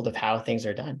of the mold of how things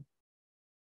are done?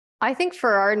 I think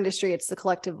for our industry, it's the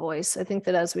collective voice. I think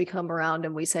that as we come around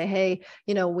and we say, hey,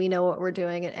 we know what we're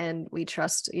doing, and we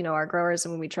trust, our growers,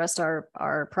 and we trust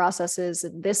our processes,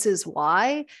 this is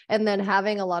why. And then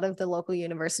having a lot of the local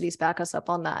universities back us up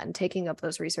on that and taking up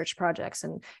those research projects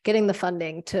and getting the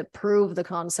funding to prove the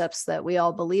concepts that we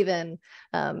all believe in.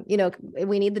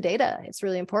 We need the data. It's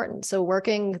really important. So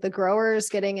working the growers,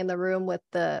 getting in the room with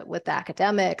the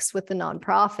academics, with the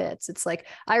nonprofits, it's like,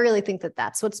 I really think that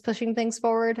that's what's pushing things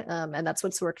forward. And that's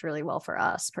what's worked really well for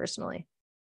us personally.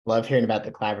 Love hearing about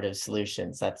the collaborative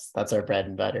solutions. That's our bread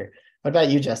and butter. What about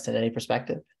you, Justin? Any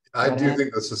perspective? I do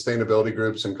think the sustainability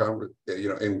groups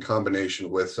in combination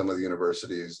with some of the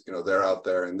universities, they're out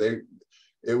there, and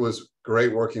it was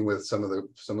great working with some of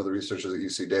the researchers at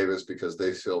UC Davis, because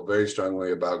they feel very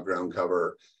strongly about ground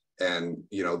cover and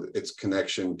its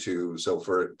connection to. So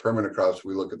for permanent crops,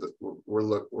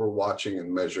 we're watching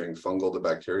and measuring fungal to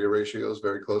bacteria ratios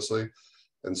very closely.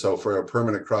 And so for a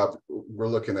permanent crop, we're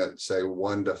looking at, say,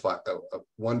 1 to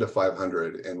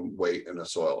 500 in weight in a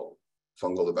soil,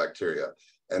 fungal to bacteria.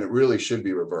 And it really should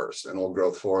be reversed. An old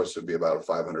growth forest would be about a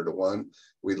 500 to 1.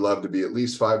 We'd love to be at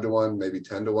least 5 to 1, maybe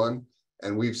 10 to 1.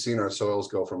 And we've seen our soils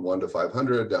go from 1 to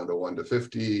 500 down to 1 to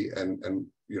 50. And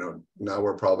now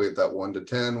we're probably at that 1 to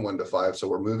 10, 1 to 5. So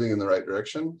we're moving in the right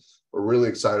direction. We're really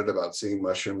excited about seeing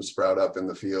mushrooms sprout up in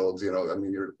the fields.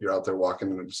 You're out there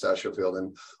walking in a pistachio field,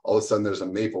 and all of a sudden there's a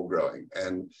maple growing.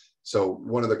 And so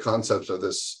one of the concepts of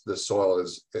this soil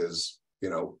is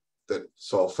that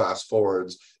soil fast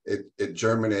forwards, it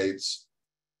germinates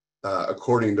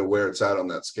according to where it's at on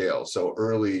that scale. So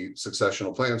early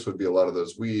successional plants would be a lot of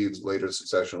those weeds. Later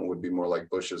successional would be more like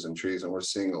bushes and trees, and we're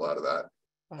seeing a lot of that.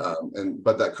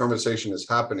 But that conversation is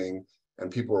happening, and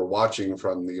people are watching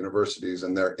from the universities,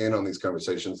 and they're in on these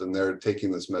conversations, and they're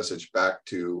taking this message back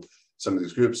to some of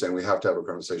these groups saying, we have to have a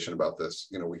conversation about this.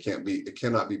 It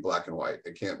cannot be black and white.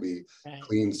 It can't be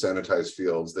clean, sanitized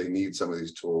fields. They need some of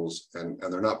these tools, and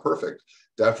they're not perfect.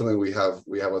 Definitely we have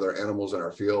other animals in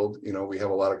our field. We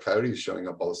have a lot of coyotes showing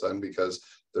up all of a sudden because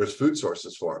there's food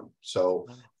sources for them. So,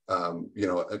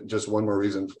 just one more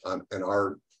reason in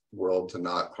our world to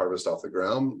not harvest off the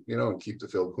ground, and keep the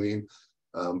field clean.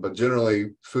 But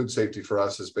generally, food safety for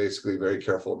us is basically very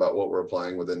careful about what we're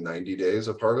applying within 90 days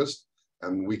of harvest.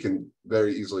 And we can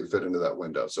very easily fit into that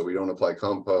window. So we don't apply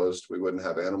compost. We wouldn't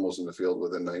have animals in the field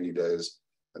within 90 days.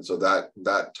 And so that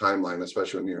timeline,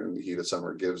 especially when you're in the heat of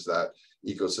summer, gives that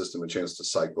ecosystem a chance to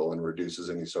cycle and reduces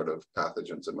any sort of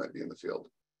pathogens that might be in the field.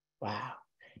 Wow.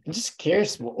 I'm just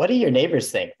curious, what do your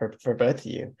neighbors think for both of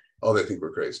you? Oh, they think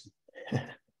we're crazy.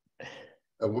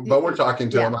 But we're talking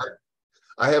to them.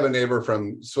 I have a neighbor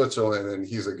from Switzerland, and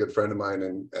he's a good friend of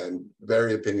mine and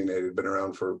very opinionated, been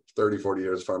around for 30, 40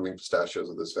 years farming pistachios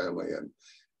with his family.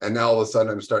 And now all of a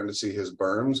sudden I'm starting to see his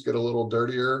berms get a little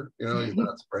dirtier. He's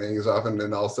not spraying as often.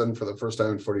 And all of a sudden, for the first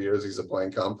time in 40 years, he's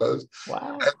applying compost.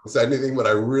 Wow. I haven't said anything, but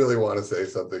I really want to say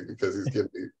something because he's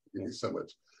giving me so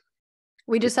much.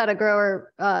 We just had a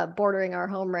grower bordering our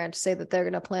home ranch say that they're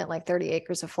going to plant like 30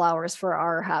 acres of flowers for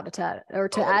our habitat, or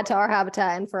to add to our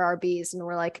habitat and for our bees. And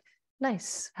we're like,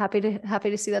 Nice. Happy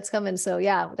to see that's coming. So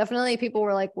yeah, definitely people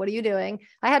were like, what are you doing?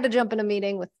 I had to jump in a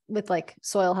meeting with like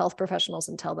soil health professionals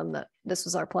and tell them that this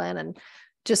was our plan, and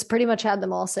just pretty much had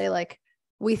them all say like,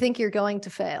 we think you're going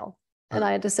to fail. And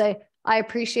I had to say, I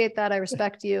appreciate that. I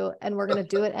respect you. And we're going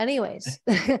to do it anyways.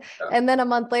 And then a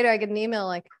month later, I get an email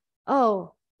like,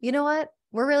 oh, you know what?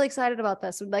 We're really excited about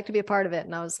this. We'd like to be a part of it.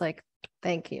 And I was like,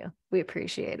 thank you. We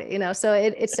appreciate it. You know, so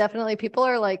it's definitely, people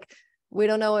are like, we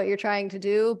don't know what you're trying to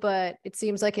do, but it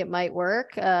seems like it might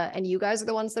work. And you guys are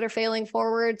the ones that are failing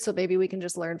forward. So maybe we can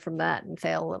just learn from that and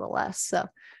fail a little less. So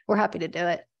we're happy to do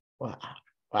it. Wow.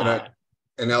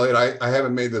 And Elliot, I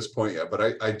haven't made this point yet,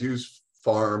 but I do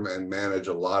farm and manage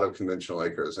a lot of conventional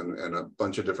acres and a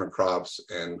bunch of different crops.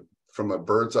 And from a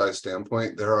bird's eye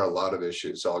standpoint, there are a lot of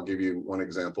issues. So I'll give you one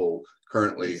example.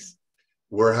 Currently,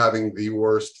 we're having the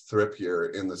worst thrip year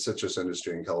in the citrus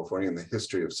industry in California in the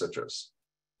history of citrus.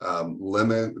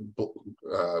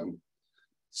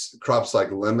 Crops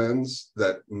like lemons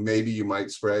that maybe you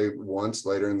might spray once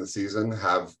later in the season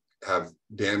have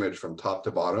damage from top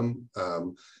to bottom.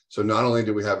 So not only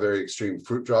do we have very extreme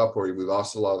fruit drop where we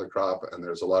lost a lot of the crop, and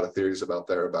there's a lot of theories about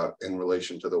in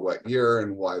relation to the wet year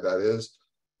and why that is,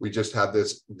 we just had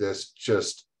this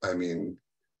just, I mean,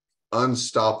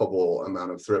 unstoppable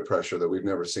amount of thrip pressure that we've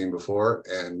never seen before,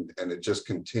 and it just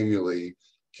continually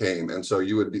came. And so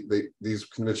you would be, these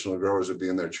conventional growers would be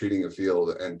in there treating a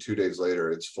field, and 2 days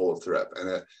later it's full of thrip. And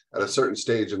at a certain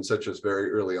stage in citrus,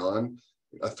 very early on,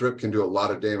 a thrip can do a lot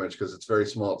of damage because it's very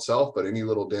small itself, but any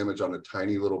little damage on a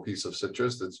tiny little piece of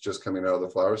citrus that's just coming out of the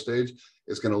flower stage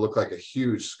is going to look like a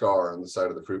huge scar on the side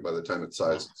of the fruit by the time it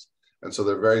sizes. And so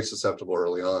they're very susceptible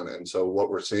early on. And so what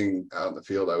we're seeing out in the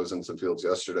field, I was in some fields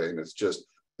yesterday, and it's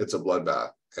a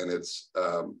bloodbath. And it's,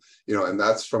 and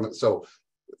that's so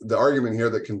the argument here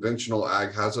that conventional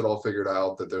ag has it all figured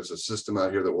out, that there's a system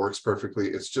out here that works perfectly,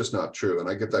 it's just not true. And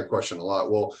I get that question a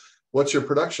lot. Well, what's your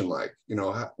production like?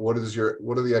 What do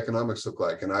the economics look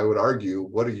like? And I would argue,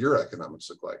 what do your economics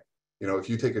look like? If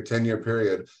you take a 10-year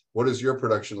period, what does your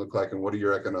production look like, and what do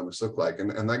your economics look like?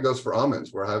 And that goes for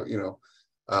almonds. We're having,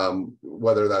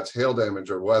 whether that's hail damage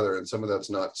or weather, and some of that's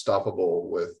not stoppable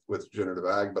with regenerative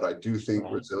ag, but I do think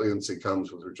resiliency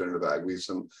comes with regenerative ag. We've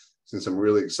seen some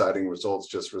really exciting results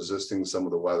just resisting some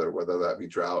of the weather, whether that be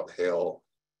drought, hail,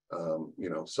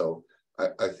 so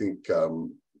I think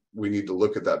we need to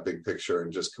look at that big picture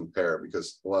and just compare,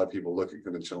 because a lot of people look at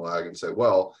conventional ag and say,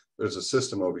 well, there's a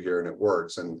system over here and it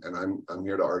works. And I'm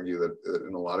here to argue that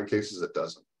in a lot of cases it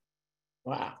doesn't.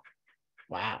 Wow.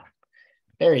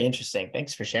 Very interesting.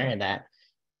 Thanks for sharing that.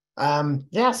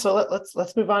 So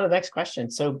let's move on to the next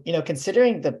question. So,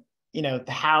 considering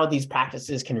how these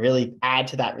practices can really add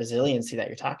to that resiliency that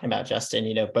you're talking about,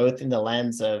 Justin, both in the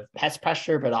lens of pest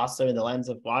pressure, but also in the lens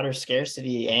of water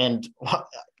scarcity and,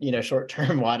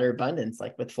 short-term water abundance,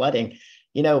 like with flooding,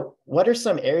 what are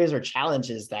some areas or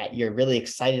challenges that you're really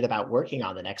excited about working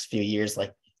on the next few years?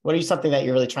 Like, what are something that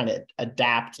you're really trying to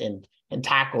adapt and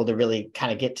tackle to really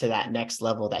kind of get to that next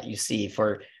level that you see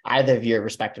for either of your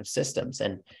respective systems?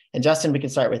 And Justin, we can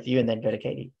start with you and then go to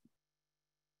Katie.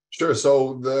 Sure.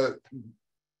 So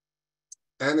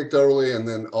anecdotally, and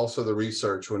then also the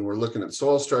research, when we're looking at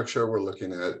soil structure, we're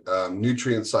looking at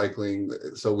nutrient cycling.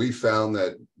 So we found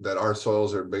that our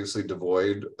soils are basically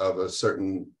devoid of a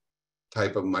certain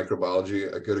type of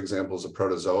microbiology. A good example is a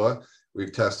protozoa.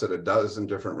 We've tested a dozen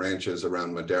different ranches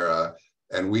around Madeira,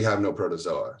 and we have no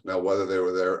protozoa. Now, whether they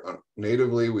were there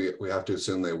natively, we have to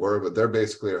assume they were, but they're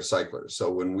basically our cyclers.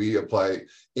 So when we apply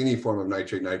any form of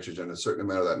nitrate, nitrogen, a certain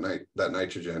amount of that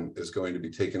nitrogen is going to be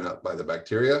taken up by the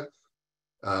bacteria.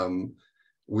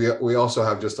 We also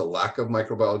have just a lack of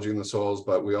microbiology in the soils,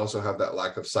 but we also have that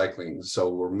lack of cycling. So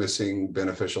we're missing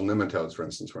beneficial nematodes, for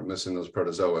instance. We're missing those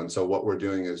protozoa. And so what we're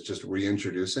doing is just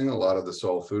reintroducing a lot of the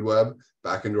soil food web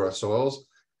back into our soils.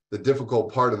 The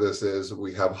difficult part of this is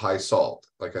we have high salt.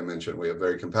 Like I mentioned, we have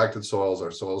very compacted soils. Our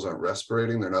soils aren't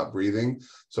respirating, they're not breathing.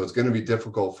 So it's going to be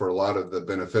difficult for a lot of the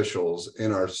beneficials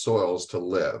in our soils to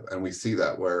live. And we see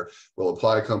that where we'll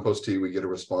apply a compost tea, we get a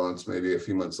response, maybe a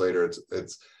few months later,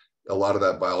 it's a lot of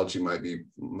that biology might be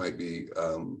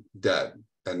dead.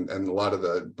 And a lot of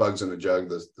the bugs in a jug,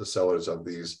 the sellers of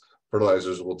these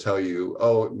fertilizers will tell you,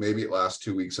 oh, maybe it lasts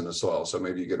 2 weeks in the soil. So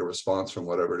maybe you get a response from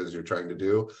whatever it is you're trying to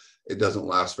do. It doesn't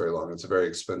last very long. It's a very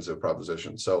expensive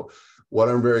proposition. So what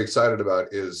I'm very excited about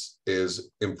is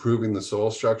improving the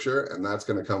soil structure. And that's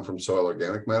going to come from soil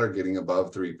organic matter getting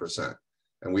above 3%.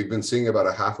 And we've been seeing about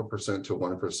 0.5% to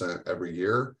 1% every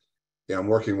year. Yeah, I'm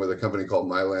working with a company called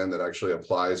Myland that actually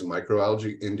applies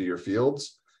microalgae into your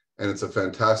fields. And it's a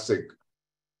fantastic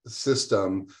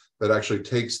system that actually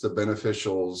takes the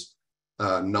beneficials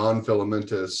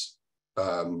non-filamentous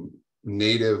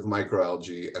native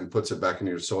microalgae and puts it back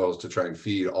into your soils to try and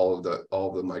feed all of the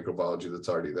microbiology that's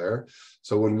already there.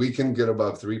 So when we can get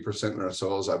above 3% in our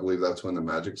soils, I believe that's when the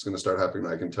magic's going to start happening.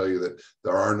 I can tell you that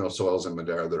there are no soils in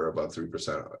Madeira that are above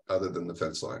 3% other than the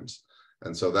fence lines.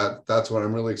 And so that's what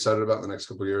I'm really excited about in the next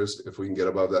couple of years. If we can get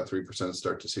above that 3%,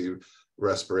 start to see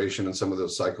respiration and some of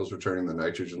those cycles returning, the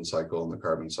nitrogen cycle and the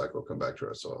carbon cycle come back to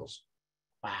our soils.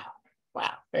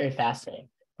 Wow, very fascinating.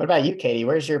 What about you, Katie?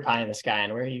 Where's your pie in the sky,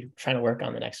 and where are you trying to work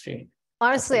on the next few?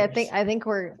 Honestly, I think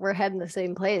we're heading the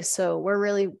same place. So we're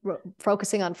really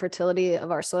focusing on fertility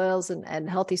of our soils and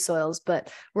healthy soils,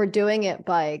 but we're doing it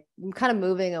by kind of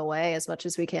moving away as much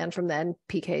as we can from the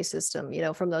NPK system,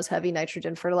 from those heavy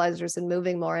nitrogen fertilizers, and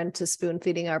moving more into spoon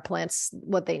feeding our plants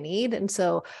what they need. And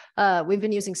so we've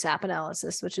been using sap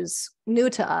analysis, which is new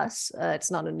to us.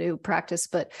 It's not a new practice,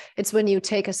 but it's when you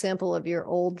take a sample of your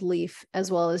old leaf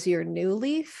as well as your new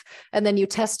leaf, and then you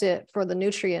test it for the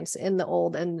nutrients in the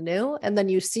old and the new, and then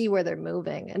you see where they're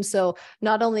moving. And so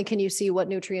not only can you see what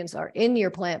nutrients are in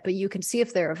your plant, but you can see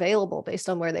if they're available based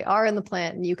on where they are in the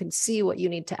plant, and you can see what you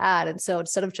need to add. And so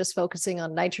instead of just focusing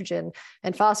on nitrogen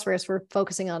and phosphorus, we're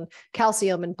focusing on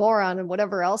calcium and boron and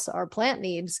whatever else our plant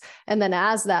needs. And then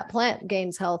as that plant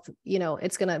gains health,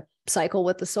 it's going to cycle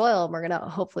with the soil, and we're going to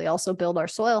hopefully also build our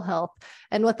soil health.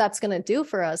 And what that's going to do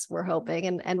for us, we're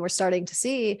hoping, and we're starting to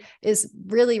see, is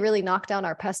really, really knock down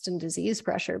our pest and disease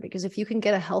pressure. Because if you can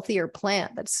get a healthier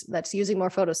plant that's using more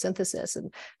photosynthesis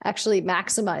and actually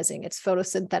maximizing its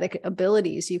photosynthetic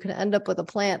abilities, you can end up with a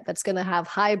plant that's going to have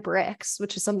high Brix,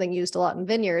 which is something used a lot in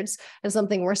vineyards and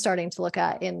something we're starting to look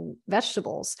at in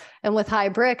vegetables. And with high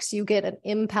Brix, you get an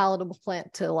impalatable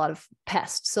plant to a lot of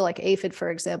pests. So like aphid, for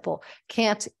example,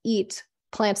 can't eat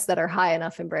plants that are high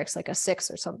enough in Brix, like a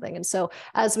 6 or something. And so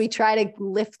as we try to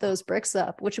lift those Brix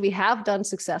up, which we have done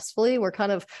successfully, we're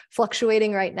kind of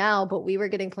fluctuating right now, but we were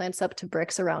getting plants up to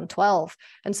Brix around 12.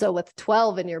 And so with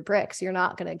 12 in your Brix, you're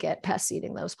not going to get pests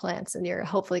eating those plants, and you're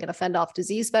hopefully going to fend off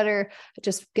disease better,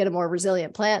 just get a more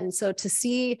resilient plant. And so to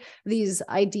see these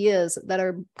ideas that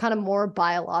are kind of more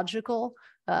biological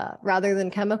rather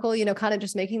than chemical, kind of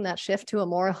just making that shift to a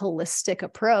more holistic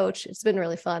approach. It's been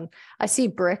really fun. I see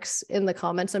Brix in the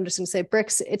comments. I'm just going to say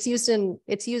Brix, it's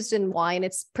used in wine.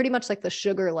 It's pretty much like the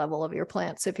sugar level of your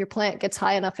plant. So if your plant gets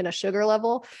high enough in a sugar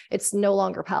level, it's no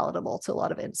longer palatable to a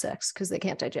lot of insects because they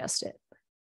can't digest it.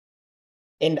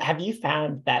 And have you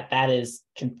found that is,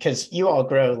 because you all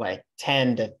grow like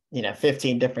 10 to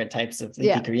 15 different types of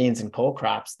leafy greens and pole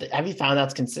crops, have you found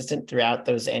that's consistent throughout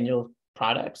those annual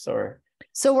products? Or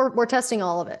so we're testing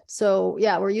all of it. So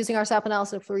yeah, we're using our sap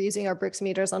analysis. We're using our Brix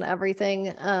meters on everything.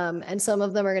 And some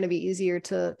of them are going to be easier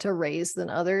to raise than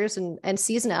others. And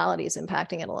seasonality is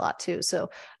impacting it a lot too.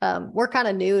 So we're kind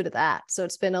of new to that. So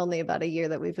it's been only about a year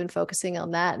that we've been focusing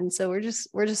on that. And so we're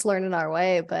just learning our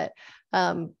way. But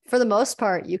for the most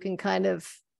part, you can kind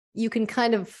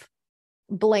of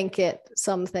blanket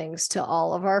some things to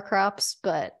all of our crops,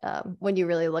 but when you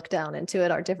really look down into it,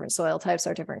 our different soil types,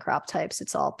 our different crop types,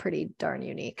 it's all pretty darn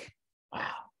unique. Wow.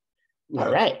 Yeah.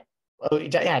 All right. Well,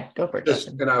 yeah, go for it.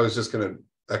 And I was just going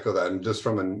to echo that, and just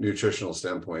from a nutritional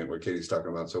standpoint, what Katie's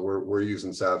talking about. So we're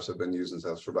using SAPs, have been using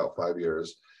SAPs for about 5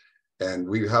 years, and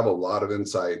we have a lot of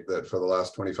insight that for the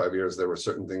last 25 years, there were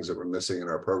certain things that were missing in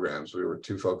our programs. We were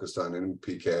too focused on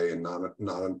NPK and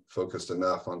not focused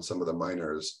enough on some of the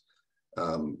minors.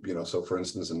 So for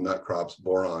instance, in nut crops,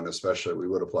 boron, especially, we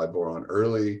would apply boron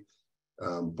early.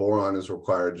 Boron is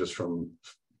required just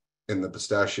in the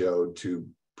pistachio to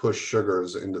push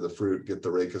sugars into the fruit, get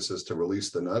the rachises to release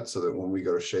the nuts so that when we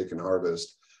go to shake and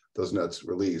harvest, those nuts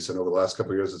release. And over the last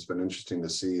couple of years, it's been interesting to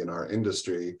see in our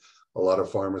industry, a lot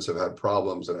of farmers have had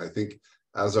problems. And I think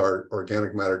as our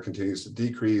organic matter continues to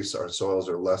decrease, our soils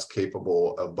are less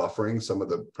capable of buffering some of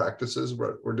the practices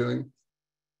we're doing.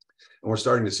 And we're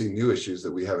starting to see new issues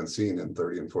that we haven't seen in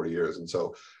 30 and 40 years. And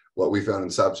so what we found in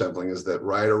sap sampling is that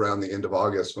right around the end of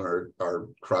August, when our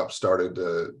crops started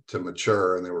to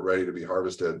mature and they were ready to be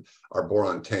harvested, our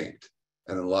boron tanked.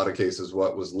 And in a lot of cases,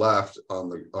 what was left on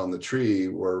the tree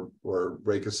were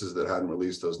rachises that hadn't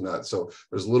released those nuts. So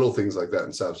there's little things like that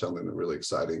in sap sampling that are really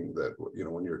exciting that,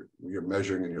 when you're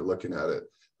measuring and you're looking at it,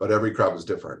 but every crop is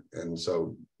different. And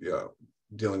so,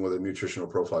 dealing with a nutritional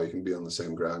profile, you can be on the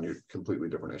same ground, you're completely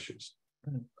different issues.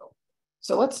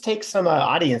 So let's take some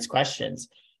audience questions.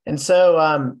 And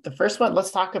so the first one,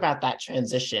 let's talk about that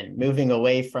transition, moving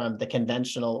away from the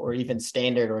conventional or even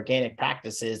standard organic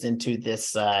practices into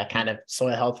this kind of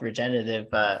soil health regenerative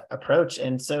approach.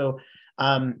 And so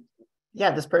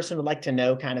yeah, this person would like to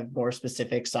know kind of more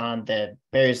specifics on the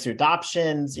barriers to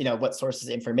adoptions, what sources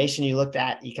of information you looked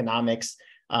at, economics.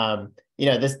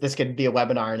 This could be a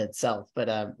webinar in itself,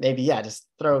 but maybe, yeah, just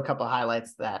throw a couple of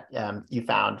highlights that you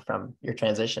found from your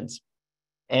transitions.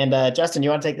 And Justin, you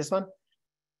want to take this one?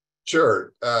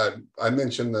 Sure. I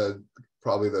mentioned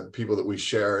probably the people that we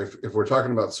share. If we're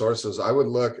talking about sources, I would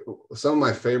look. Some of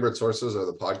my favorite sources are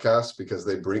the podcasts, because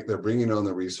they're bringing on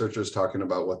the researchers talking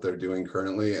about what they're doing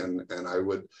currently, and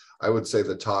I would say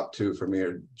the top two for me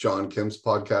are John Kim's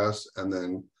podcast, and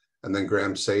then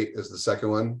Graham Sate is the second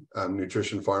one,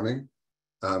 Nutrition Farming.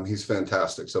 He's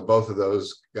fantastic. So both of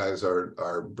those guys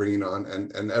are bringing on,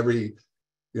 and every.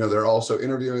 They're also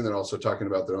interviewing, they're also talking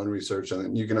about their own research,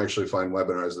 and you can actually find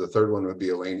webinars. The third one would be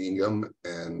Elaine Ingham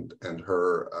and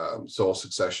her soil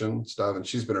succession stuff. And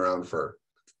she's been around for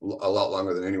a lot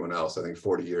longer than anyone else. I think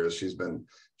 40 years. She's been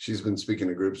speaking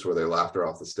to groups where they laughed her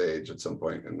off the stage at some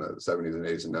point in the 70s and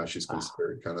 80s. And now she's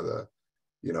considered kind of the,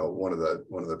 one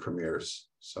of the premiers.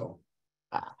 So.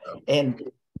 And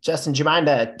Justin, do you mind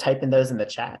typing those in the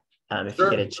chat? If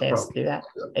Sure, you get a chance to do that.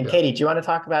 Yeah, and Katie, do you want to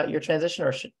talk about your transition,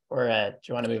 or do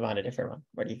you want to move on to a different one?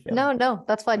 Where do you feel? No,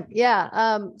 that's fine.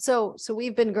 Yeah. So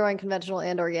we've been growing conventional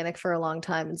and organic for a long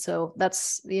time. And so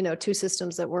that's, two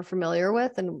systems that we're familiar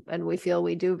with, and we feel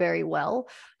we do very well.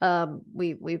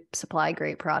 We supply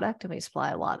great product, and we supply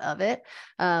a lot of it.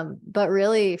 But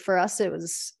really for us, there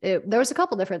was a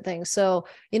couple different things. So,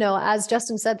 as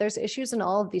Justin said, there's issues in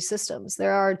all of these systems.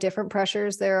 There are different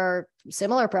pressures. There are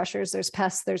similar pressures. There's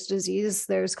pests, there's disease,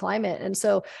 there's climate. And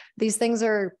so these things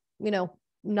are,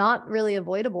 not really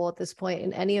avoidable at this point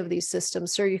in any of these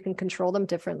systems. Sure, you can control them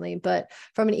differently, but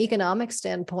from an economic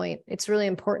standpoint, it's really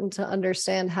important to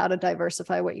understand how to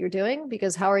diversify what you're doing,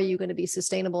 because how are you going to be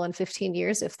sustainable in 15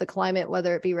 years if the climate,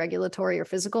 whether it be regulatory or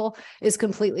physical, is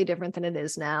completely different than it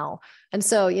is now? And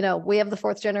so, we have the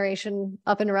fourth generation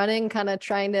up and running, kind of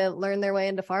trying to learn their way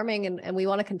into farming, and we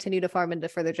want to continue to farm into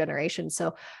further generations.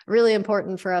 So really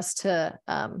important for us to,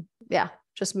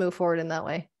 just move forward in that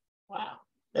way. Wow,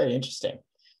 very interesting.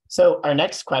 So our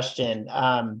next question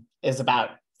is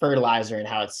about fertilizer and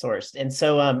how it's sourced. And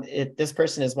so this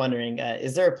person is wondering,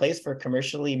 is there a place for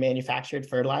commercially manufactured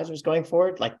fertilizers going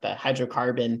forward, like the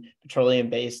hydrocarbon,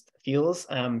 petroleum-based fuels?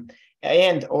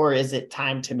 Or is it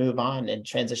time to move on and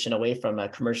transition away from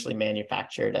commercially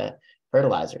manufactured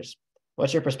fertilizers?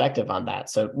 What's your perspective on that?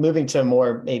 So moving to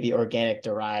more maybe organic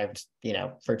derived,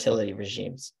 fertility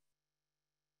regimes.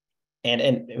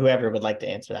 And whoever would like to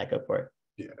answer that, go for it.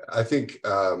 Yeah, I think,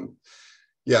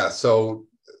 so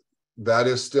that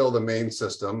is still the main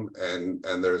system, and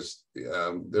there's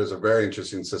a very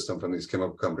interesting system from these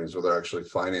chemical companies where they're actually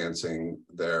financing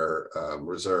their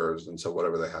reserves, and so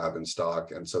whatever they have in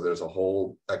stock. And so there's a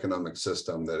whole economic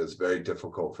system that is very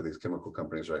difficult for these chemical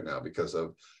companies right now because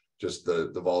of just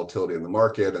the volatility in the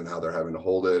market and how they're having to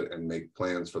hold it and make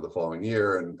plans for the following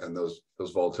year. And those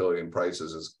volatility in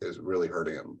prices is really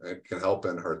hurting them. It can help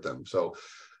and hurt them. So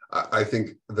I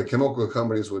think the chemical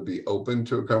companies would be open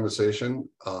to a conversation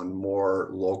on more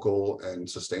local and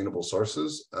sustainable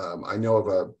sources. I know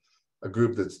of a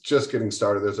group that's just getting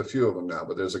started. There's a few of them now,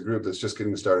 but there's a group that's just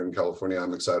getting started in California.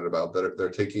 I'm excited about that. They're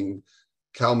taking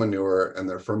cow manure and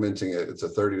they're fermenting it. It's a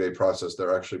 30-day process.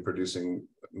 They're actually producing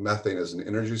methane as an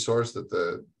energy source that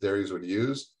the dairies would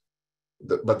use.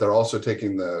 But they're also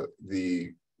taking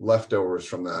the leftovers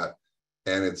from that,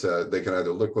 and they can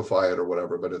either liquefy it or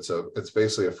whatever, but it's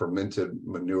basically a fermented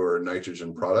manure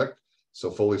nitrogen product. So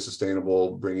fully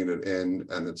sustainable, bringing it in,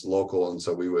 and it's local. And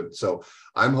so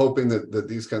I'm hoping that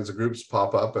these kinds of groups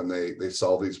pop up and they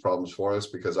solve these problems for us,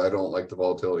 because I don't like the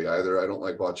volatility either. I don't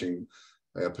like watching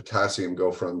potassium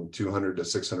go from $200 to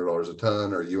 $600 a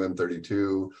ton, or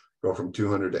UN32 go from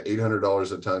 $200 to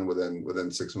 $800 a ton within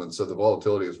 6 months. So the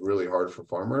volatility is really hard for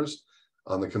farmers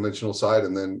on the conventional side.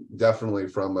 And then definitely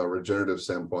from a regenerative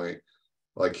standpoint,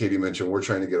 like Katie mentioned, we're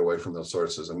trying to get away from those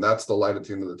sources. And that's the light at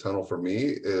the end of the tunnel for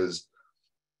me, is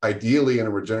ideally in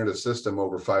a regenerative system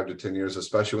over 5 to 10 years,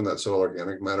 especially when that soil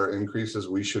organic matter increases,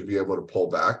 we should be able to pull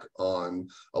back on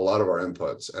a lot of our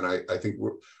inputs. And I think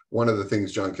one of the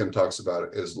things John Kim talks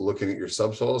about is looking at your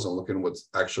subsoils and looking at what's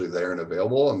actually there and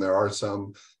available. And there are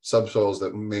some subsoils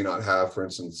that may not have, for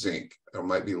instance, zinc, or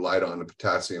might be light on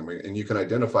potassium. And you can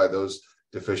identify those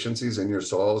deficiencies in your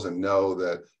soils and know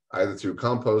that either through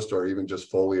compost or even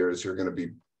just foliars, you're going to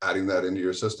be adding that into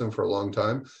your system for a long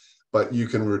time. But you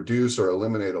can reduce or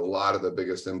eliminate a lot of the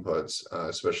biggest inputs,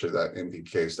 especially that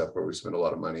NPK stuff where we spend a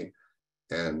lot of money.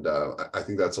 And I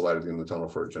think that's a light at the end of the tunnel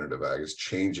for regenerative ag, is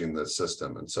changing the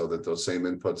system. And so that those same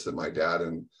inputs that my dad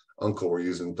and uncle were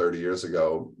using 30 years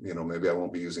ago, maybe I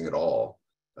won't be using at all.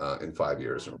 in 5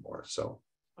 years or more. So.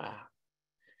 Wow.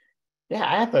 Yeah,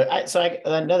 I have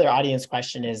another audience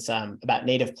question is about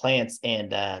native plants.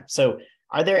 And so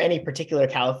are there any particular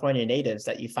California natives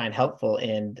that you find helpful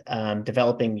in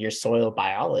developing your soil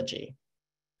biology?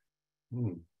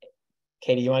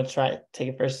 Katie, you want to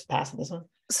take a first pass at this one?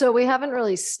 So we haven't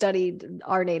really studied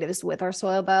our natives with our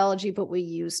soil biology, but we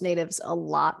use natives a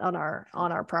lot on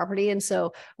our property. And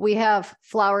so we have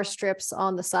flower strips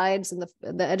on the sides and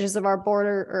the edges of our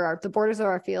border, or the borders of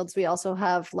our fields. We also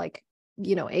have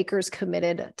acres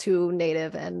committed to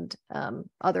native and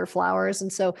other flowers.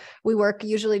 And so we work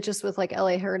usually just with like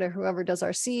LA Herd or whoever does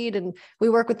our seed. And we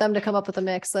work with them to come up with a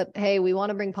mix that, hey, we want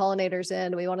to bring pollinators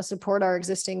in. We want to support our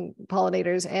existing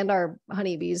pollinators and our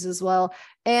honeybees as well.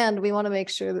 And we want to make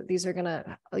sure that these are going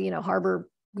to, harbor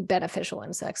beneficial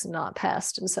insects and not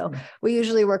pests. And so we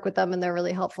usually work with them and they're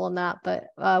really helpful in that. But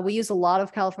we use a lot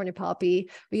of California poppy.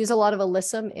 We use a lot of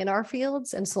alyssum in our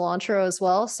fields and cilantro as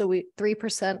well. So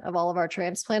 3% of all of our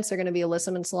transplants are going to be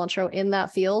alyssum and cilantro in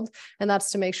that field. And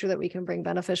that's to make sure that we can bring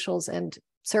beneficials and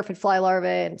syrphid fly larvae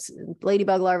and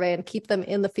ladybug larvae and keep them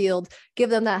in the field, give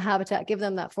them that habitat, give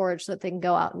them that forage so that they can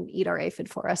go out and eat our aphid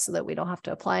for us so that we don't have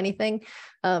to apply anything.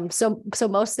 So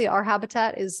mostly our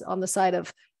habitat is on the side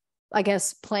of, I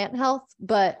guess, plant health.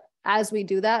 But as we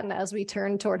do that, and as we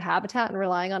turn toward habitat and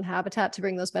relying on habitat to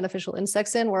bring those beneficial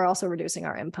insects in, we're also reducing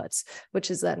our inputs,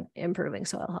 which is then improving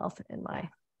soil health in my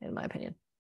opinion.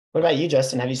 What about you,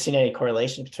 Justin? Have you seen any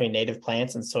correlation between native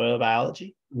plants and soil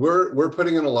biology? We're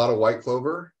putting in a lot of white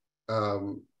clover,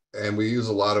 and we use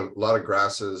a lot of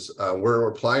grasses. We're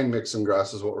applying mixing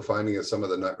grasses. What we're finding is some of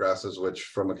the nut grasses, which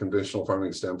from a conventional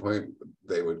farming standpoint,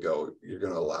 you're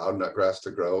going to allow nut grass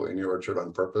to grow in your orchard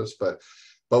on purpose. But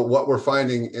what we're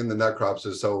finding in the nut crops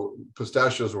is, so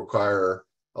pistachios require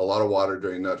a lot of water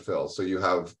during nut fill. So you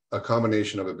have a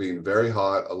combination of it being very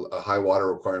hot, a high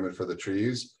water requirement for the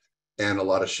trees, and a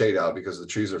lot of shade out because the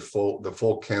trees are full. The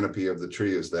full canopy of the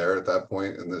tree is there at that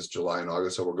point in this July and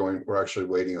August. So we're actually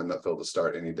waiting on nut fill to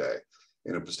start any day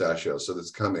in a pistachio. So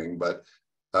that's coming. But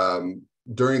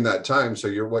during that time, so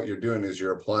what you're doing is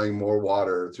you're applying more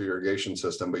water through your irrigation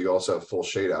system, but you also have full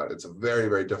shade out. It's very,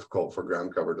 very difficult for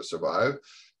ground cover to survive.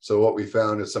 So what we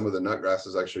found is some of the nut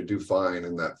grasses actually do fine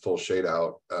in that full shade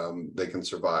out. They can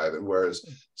survive, and whereas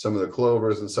some of the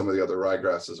clovers and some of the other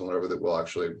ryegrasses and whatever that we'll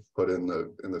actually put in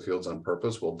the fields on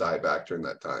purpose will die back during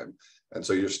that time. And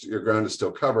so your ground is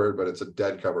still covered, but it's a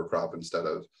dead cover crop instead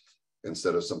of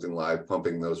something live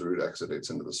pumping those root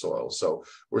exudates into the soil. So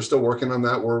we're still working on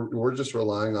that. We're just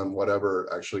relying on whatever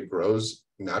actually grows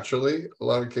naturally a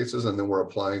lot of cases, and then we're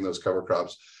applying those cover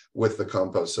crops with the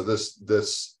compost. So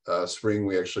this spring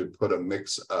we actually put a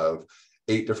mix of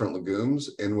 8 different legumes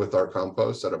in with our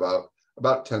compost at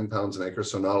about 10 pounds an acre,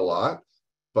 so not a lot,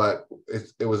 but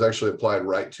it was actually applied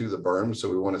right to the berm. So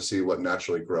we want to see what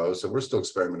naturally grows. So we're still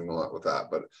experimenting a lot with that,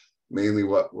 but mainly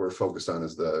what we're focused on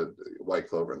is the white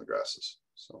clover and the grasses.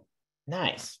 So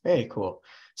nice, very cool.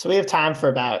 So we have time for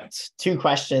about 2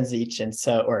 questions each, and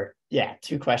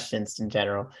 2 questions in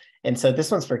general. And so this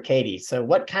one's for Katie. So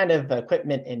what kind of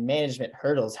equipment and management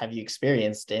hurdles have you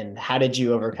experienced, and how did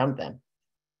you overcome them?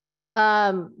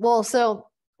 So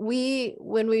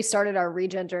when we started our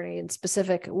regen journey in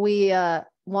specific, we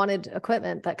wanted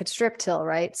equipment that could strip till,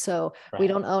 right? So we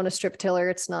don't own a strip tiller.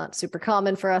 It's not super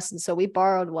common for us. And so we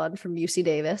borrowed one from UC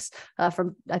Davis, I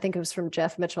think it was from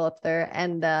Jeff Mitchell up there.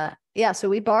 And so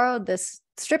we borrowed this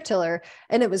strip tiller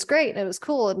and it was great and it was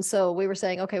cool. And so we were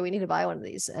saying, okay, we need to buy one of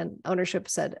these. And ownership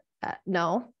said,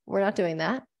 no, we're not doing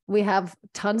that. We have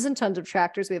tons and tons of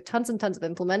tractors. We have tons and tons of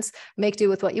implements. Make do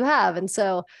with what you have. And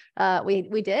so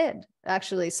we did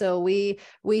actually. So we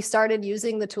started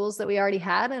using the tools that we already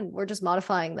had and we're just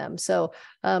modifying them. So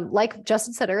like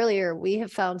Justin said earlier, we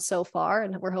have found so far,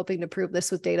 and we're hoping to prove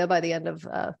this with data by the end of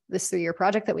this 3-year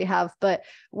project that we have, but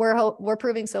we're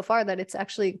proving so far that it's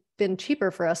actually been cheaper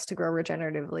for us to grow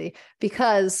regeneratively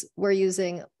because we're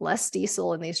using less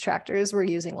diesel in these tractors. We're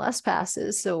using less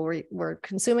passes. So we're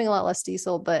consuming a lot less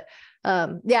diesel, but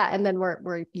and then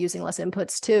we're using less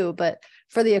inputs too. But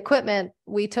for the equipment,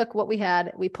 we took what we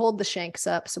had, we pulled the shanks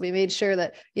up. So we made sure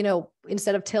that,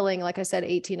 instead of tilling, like I said,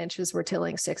 18 inches, we're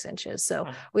tilling 6 inches. So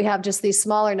we have just these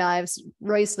smaller knives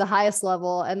raised to the highest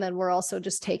level. And then we're also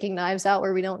just taking knives out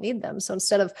where we don't need them. So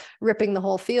instead of ripping the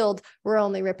whole field, we're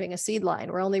only ripping a seed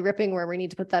line. We're only ripping where we need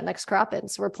to put that next crop in.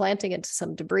 So we're planting into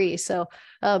some debris. So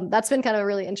that's been kind of a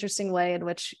really interesting way in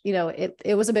which,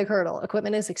 it was a big hurdle.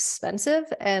 Equipment is expensive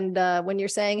and when you're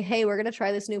saying, hey, we're going to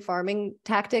try this new farming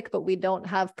tactic, but we don't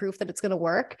have proof that it's going to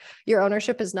work, your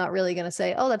ownership is not really going to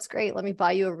say, oh, that's great, let me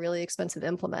buy you a really expensive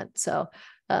implement. So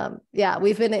yeah,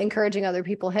 we've been encouraging other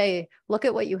people, hey, look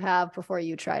at what you have before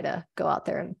you try to go out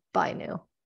there and buy new.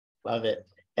 Love it.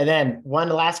 And then one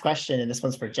last question, and this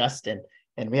one's for Justin,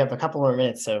 and we have a couple more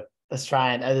minutes, so let's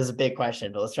try and, this is a big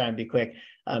question, but let's try and be quick.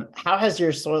 How has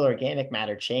your soil organic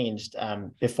matter changed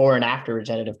before and after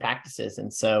regenerative practices?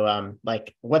 And so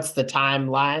like, what's the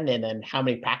timeline, and then how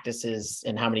many practices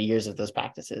and how many years of those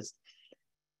practices?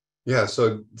 Yeah,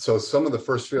 so some of the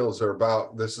first fields are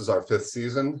about, this is our 5th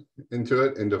season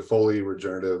into fully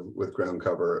regenerative with ground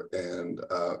cover. And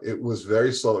it was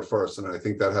very slow at first. And I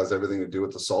think that has everything to do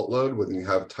with the salt load. When you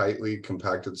have tightly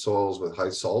compacted soils with high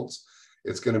salts,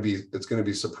 it's going to be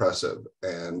suppressive.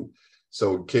 And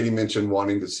so Katie mentioned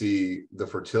wanting to see the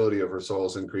fertility of her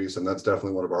soils increase, and that's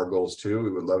definitely one of our goals too.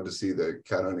 We would love to see the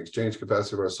cation exchange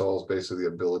capacity of our soils, basically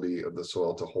the ability of the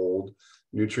soil to hold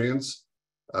nutrients.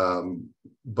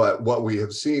 But what we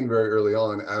have seen very early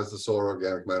on, as the soil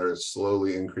organic matter is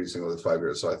slowly increasing over the 5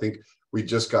 years. So I think we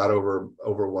just got over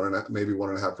 1.5%, maybe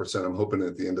 1.5%. I'm hoping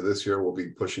at the end of this year we'll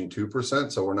be pushing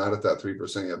 2%. So we're not at that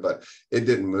 3% yet, but it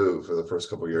didn't move for the first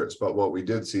couple of years. But what we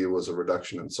did see was a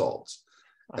reduction in salts.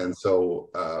 And so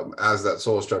as that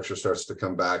soil structure starts to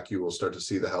come back, you will start to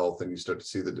see the health, and you start to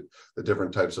see the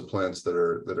different types of plants that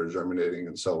are germinating.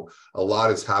 And so a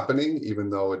lot is happening, even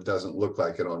though it doesn't look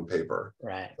like it on paper.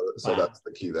 Right. So that's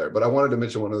the key there. But I wanted to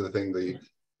mention one other thing.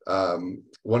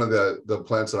 One of the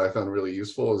plants that I found really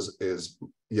useful is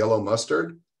yellow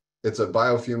mustard. It's a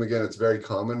biofumigant. It's very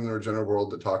common in the regenerative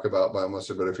world to talk about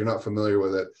biomustard, but if you're not familiar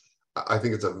with it, I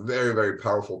think it's a very, very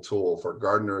powerful tool for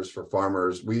gardeners, for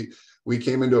farmers. We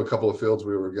came into a couple of fields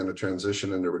we were going to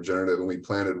transition into regenerative, and we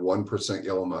planted 1%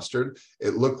 yellow mustard.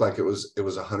 It looked like it was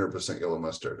 100% yellow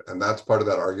mustard. And that's part of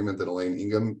that argument that Elaine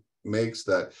Ingham makes,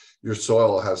 that your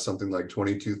soil has something like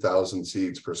 22,000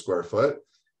 seeds per square foot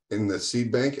in the seed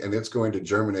bank, and it's going to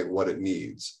germinate what it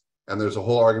needs. And there's a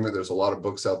whole argument. There's a lot of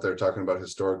books out there talking about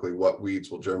historically what weeds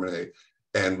will germinate.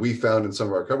 And we found in some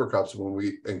of our cover crops, when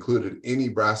we included any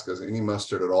brassicas, any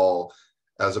mustard at all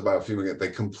as a biofumigant, they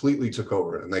completely took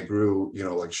over it, and they grew,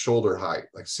 like shoulder height,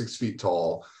 like 6 feet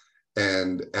tall.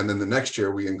 And then the next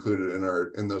year we included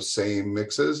it in those same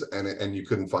mixes, and you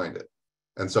couldn't find it.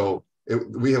 And so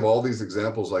we have all these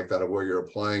examples like that of where you're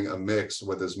applying a mix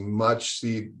with as much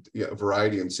seed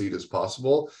variety and seed as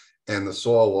possible, and the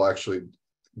soil will actually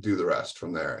do the rest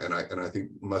from there. And I think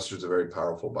mustard's a very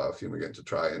powerful biofumigant to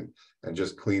try and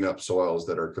just clean up soils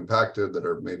that are compacted, that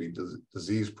are maybe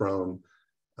disease prone,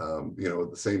 the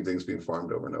same things being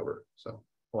farmed over and over. So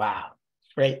wow,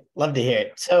 great, love to hear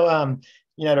it. So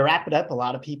to wrap it up, a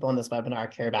lot of people in this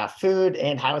webinar care about food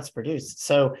and how it's produced.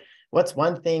 So what's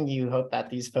one thing you hope that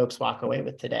these folks walk away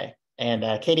with today?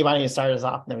 And Katie, why don't you start us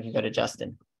off, and then we can go to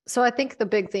Justin. So I think the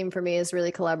big theme for me is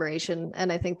really collaboration.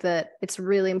 And I think that it's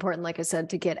really important, like I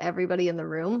said, to get everybody in the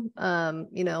room.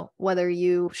 Whether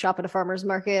you shop at a farmer's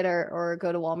market or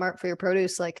go to Walmart for your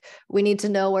produce, like, we need to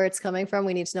know where it's coming from.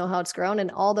 We need to know how it's grown. And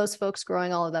all those folks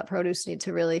growing all of that produce need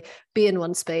to really be in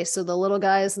one space. So the little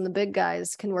guys and the big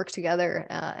guys can work together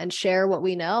and share what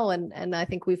we know. And I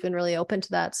think we've been really open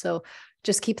to that. So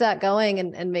just keep that going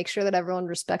and make sure that everyone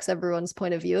respects everyone's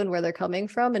point of view and where they're coming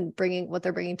from and bringing what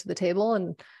they're bringing to the table.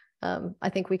 And I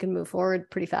think we can move forward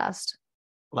pretty fast.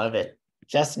 Love it.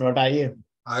 Justin, what about you?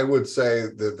 I would say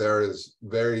that there is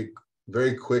very,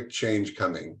 very quick change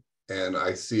coming, and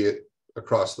I see it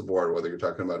across the board, whether you're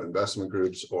talking about investment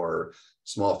groups or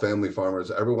small family farmers.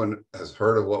 Everyone has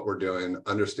heard of what we're doing,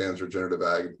 understands regenerative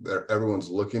ag. Everyone's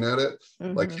looking at it.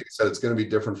 Mm-hmm. Like you said, it's going to be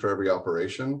different for every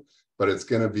operation, but it's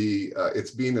going to be,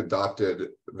 it's being adopted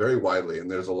very widely.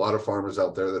 And there's a lot of farmers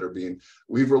out there that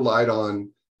we've relied on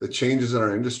the changes in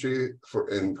our industry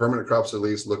in permanent crops, at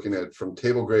least, looking at from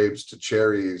table grapes to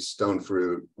cherries, stone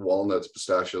fruit, walnuts,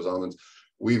 pistachios, almonds.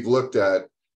 We've looked at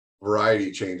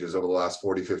variety changes over the last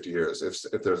 40, 50 years.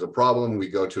 If there's a problem, we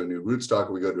go to a new rootstock,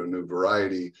 we go to a new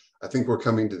variety. I think we're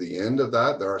coming to the end of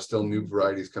that. There are still new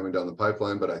varieties coming down the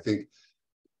pipeline, but I think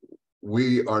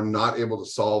we are not able to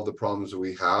solve the problems that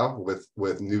we have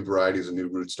with new varieties and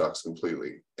new rootstocks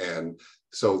completely. And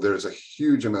so there's a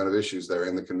huge amount of issues there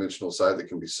in the conventional side that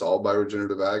can be solved by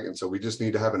regenerative ag. And so we just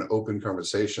need to have an open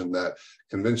conversation that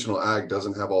conventional ag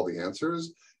doesn't have all the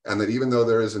answers, and that even though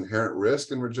there is inherent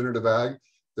risk in regenerative ag,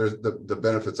 there's the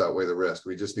benefits outweigh the risk.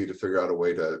 We just need to figure out a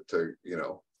way to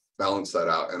balance that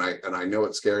out. And I know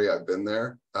it's scary. I've been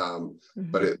there,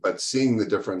 but seeing the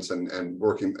difference and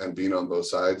working and being on both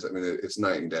sides, I mean, it's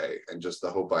night and day. And just the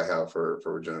hope I have for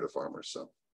regenerative farmers. So,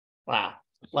 wow,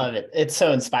 Love it. It's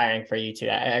so inspiring for you too.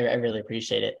 I really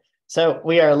appreciate it. So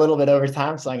we are a little bit over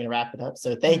time, so I'm going to wrap it up.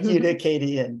 So thank you to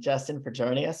Katie and Justin for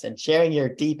joining us and sharing your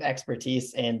deep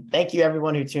expertise. And thank you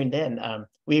everyone who tuned in.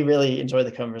 We really enjoyed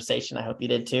the conversation. I hope you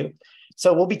did too.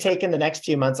 So we'll be taking the next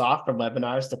few months off from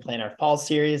webinars to plan our fall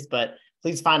series, but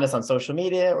please find us on social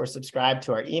media or subscribe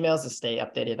to our emails to stay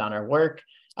updated on our work.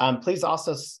 Please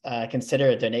also consider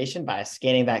a donation by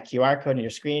scanning that QR code on your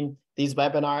screen. These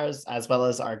webinars, as well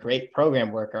as our great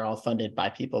program work, are all funded by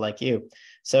people like you.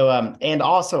 So, and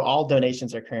also all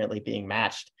donations are currently being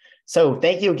matched. So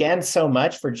thank you again so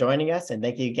much for joining us. And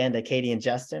thank you again to Katie and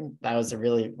Justin. That was a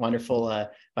really wonderful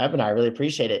webinar. I really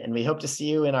appreciate it. And we hope to see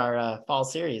you in our fall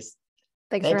series.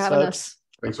 Thanks for having us.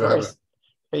 Thanks for having us.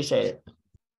 Appreciate it.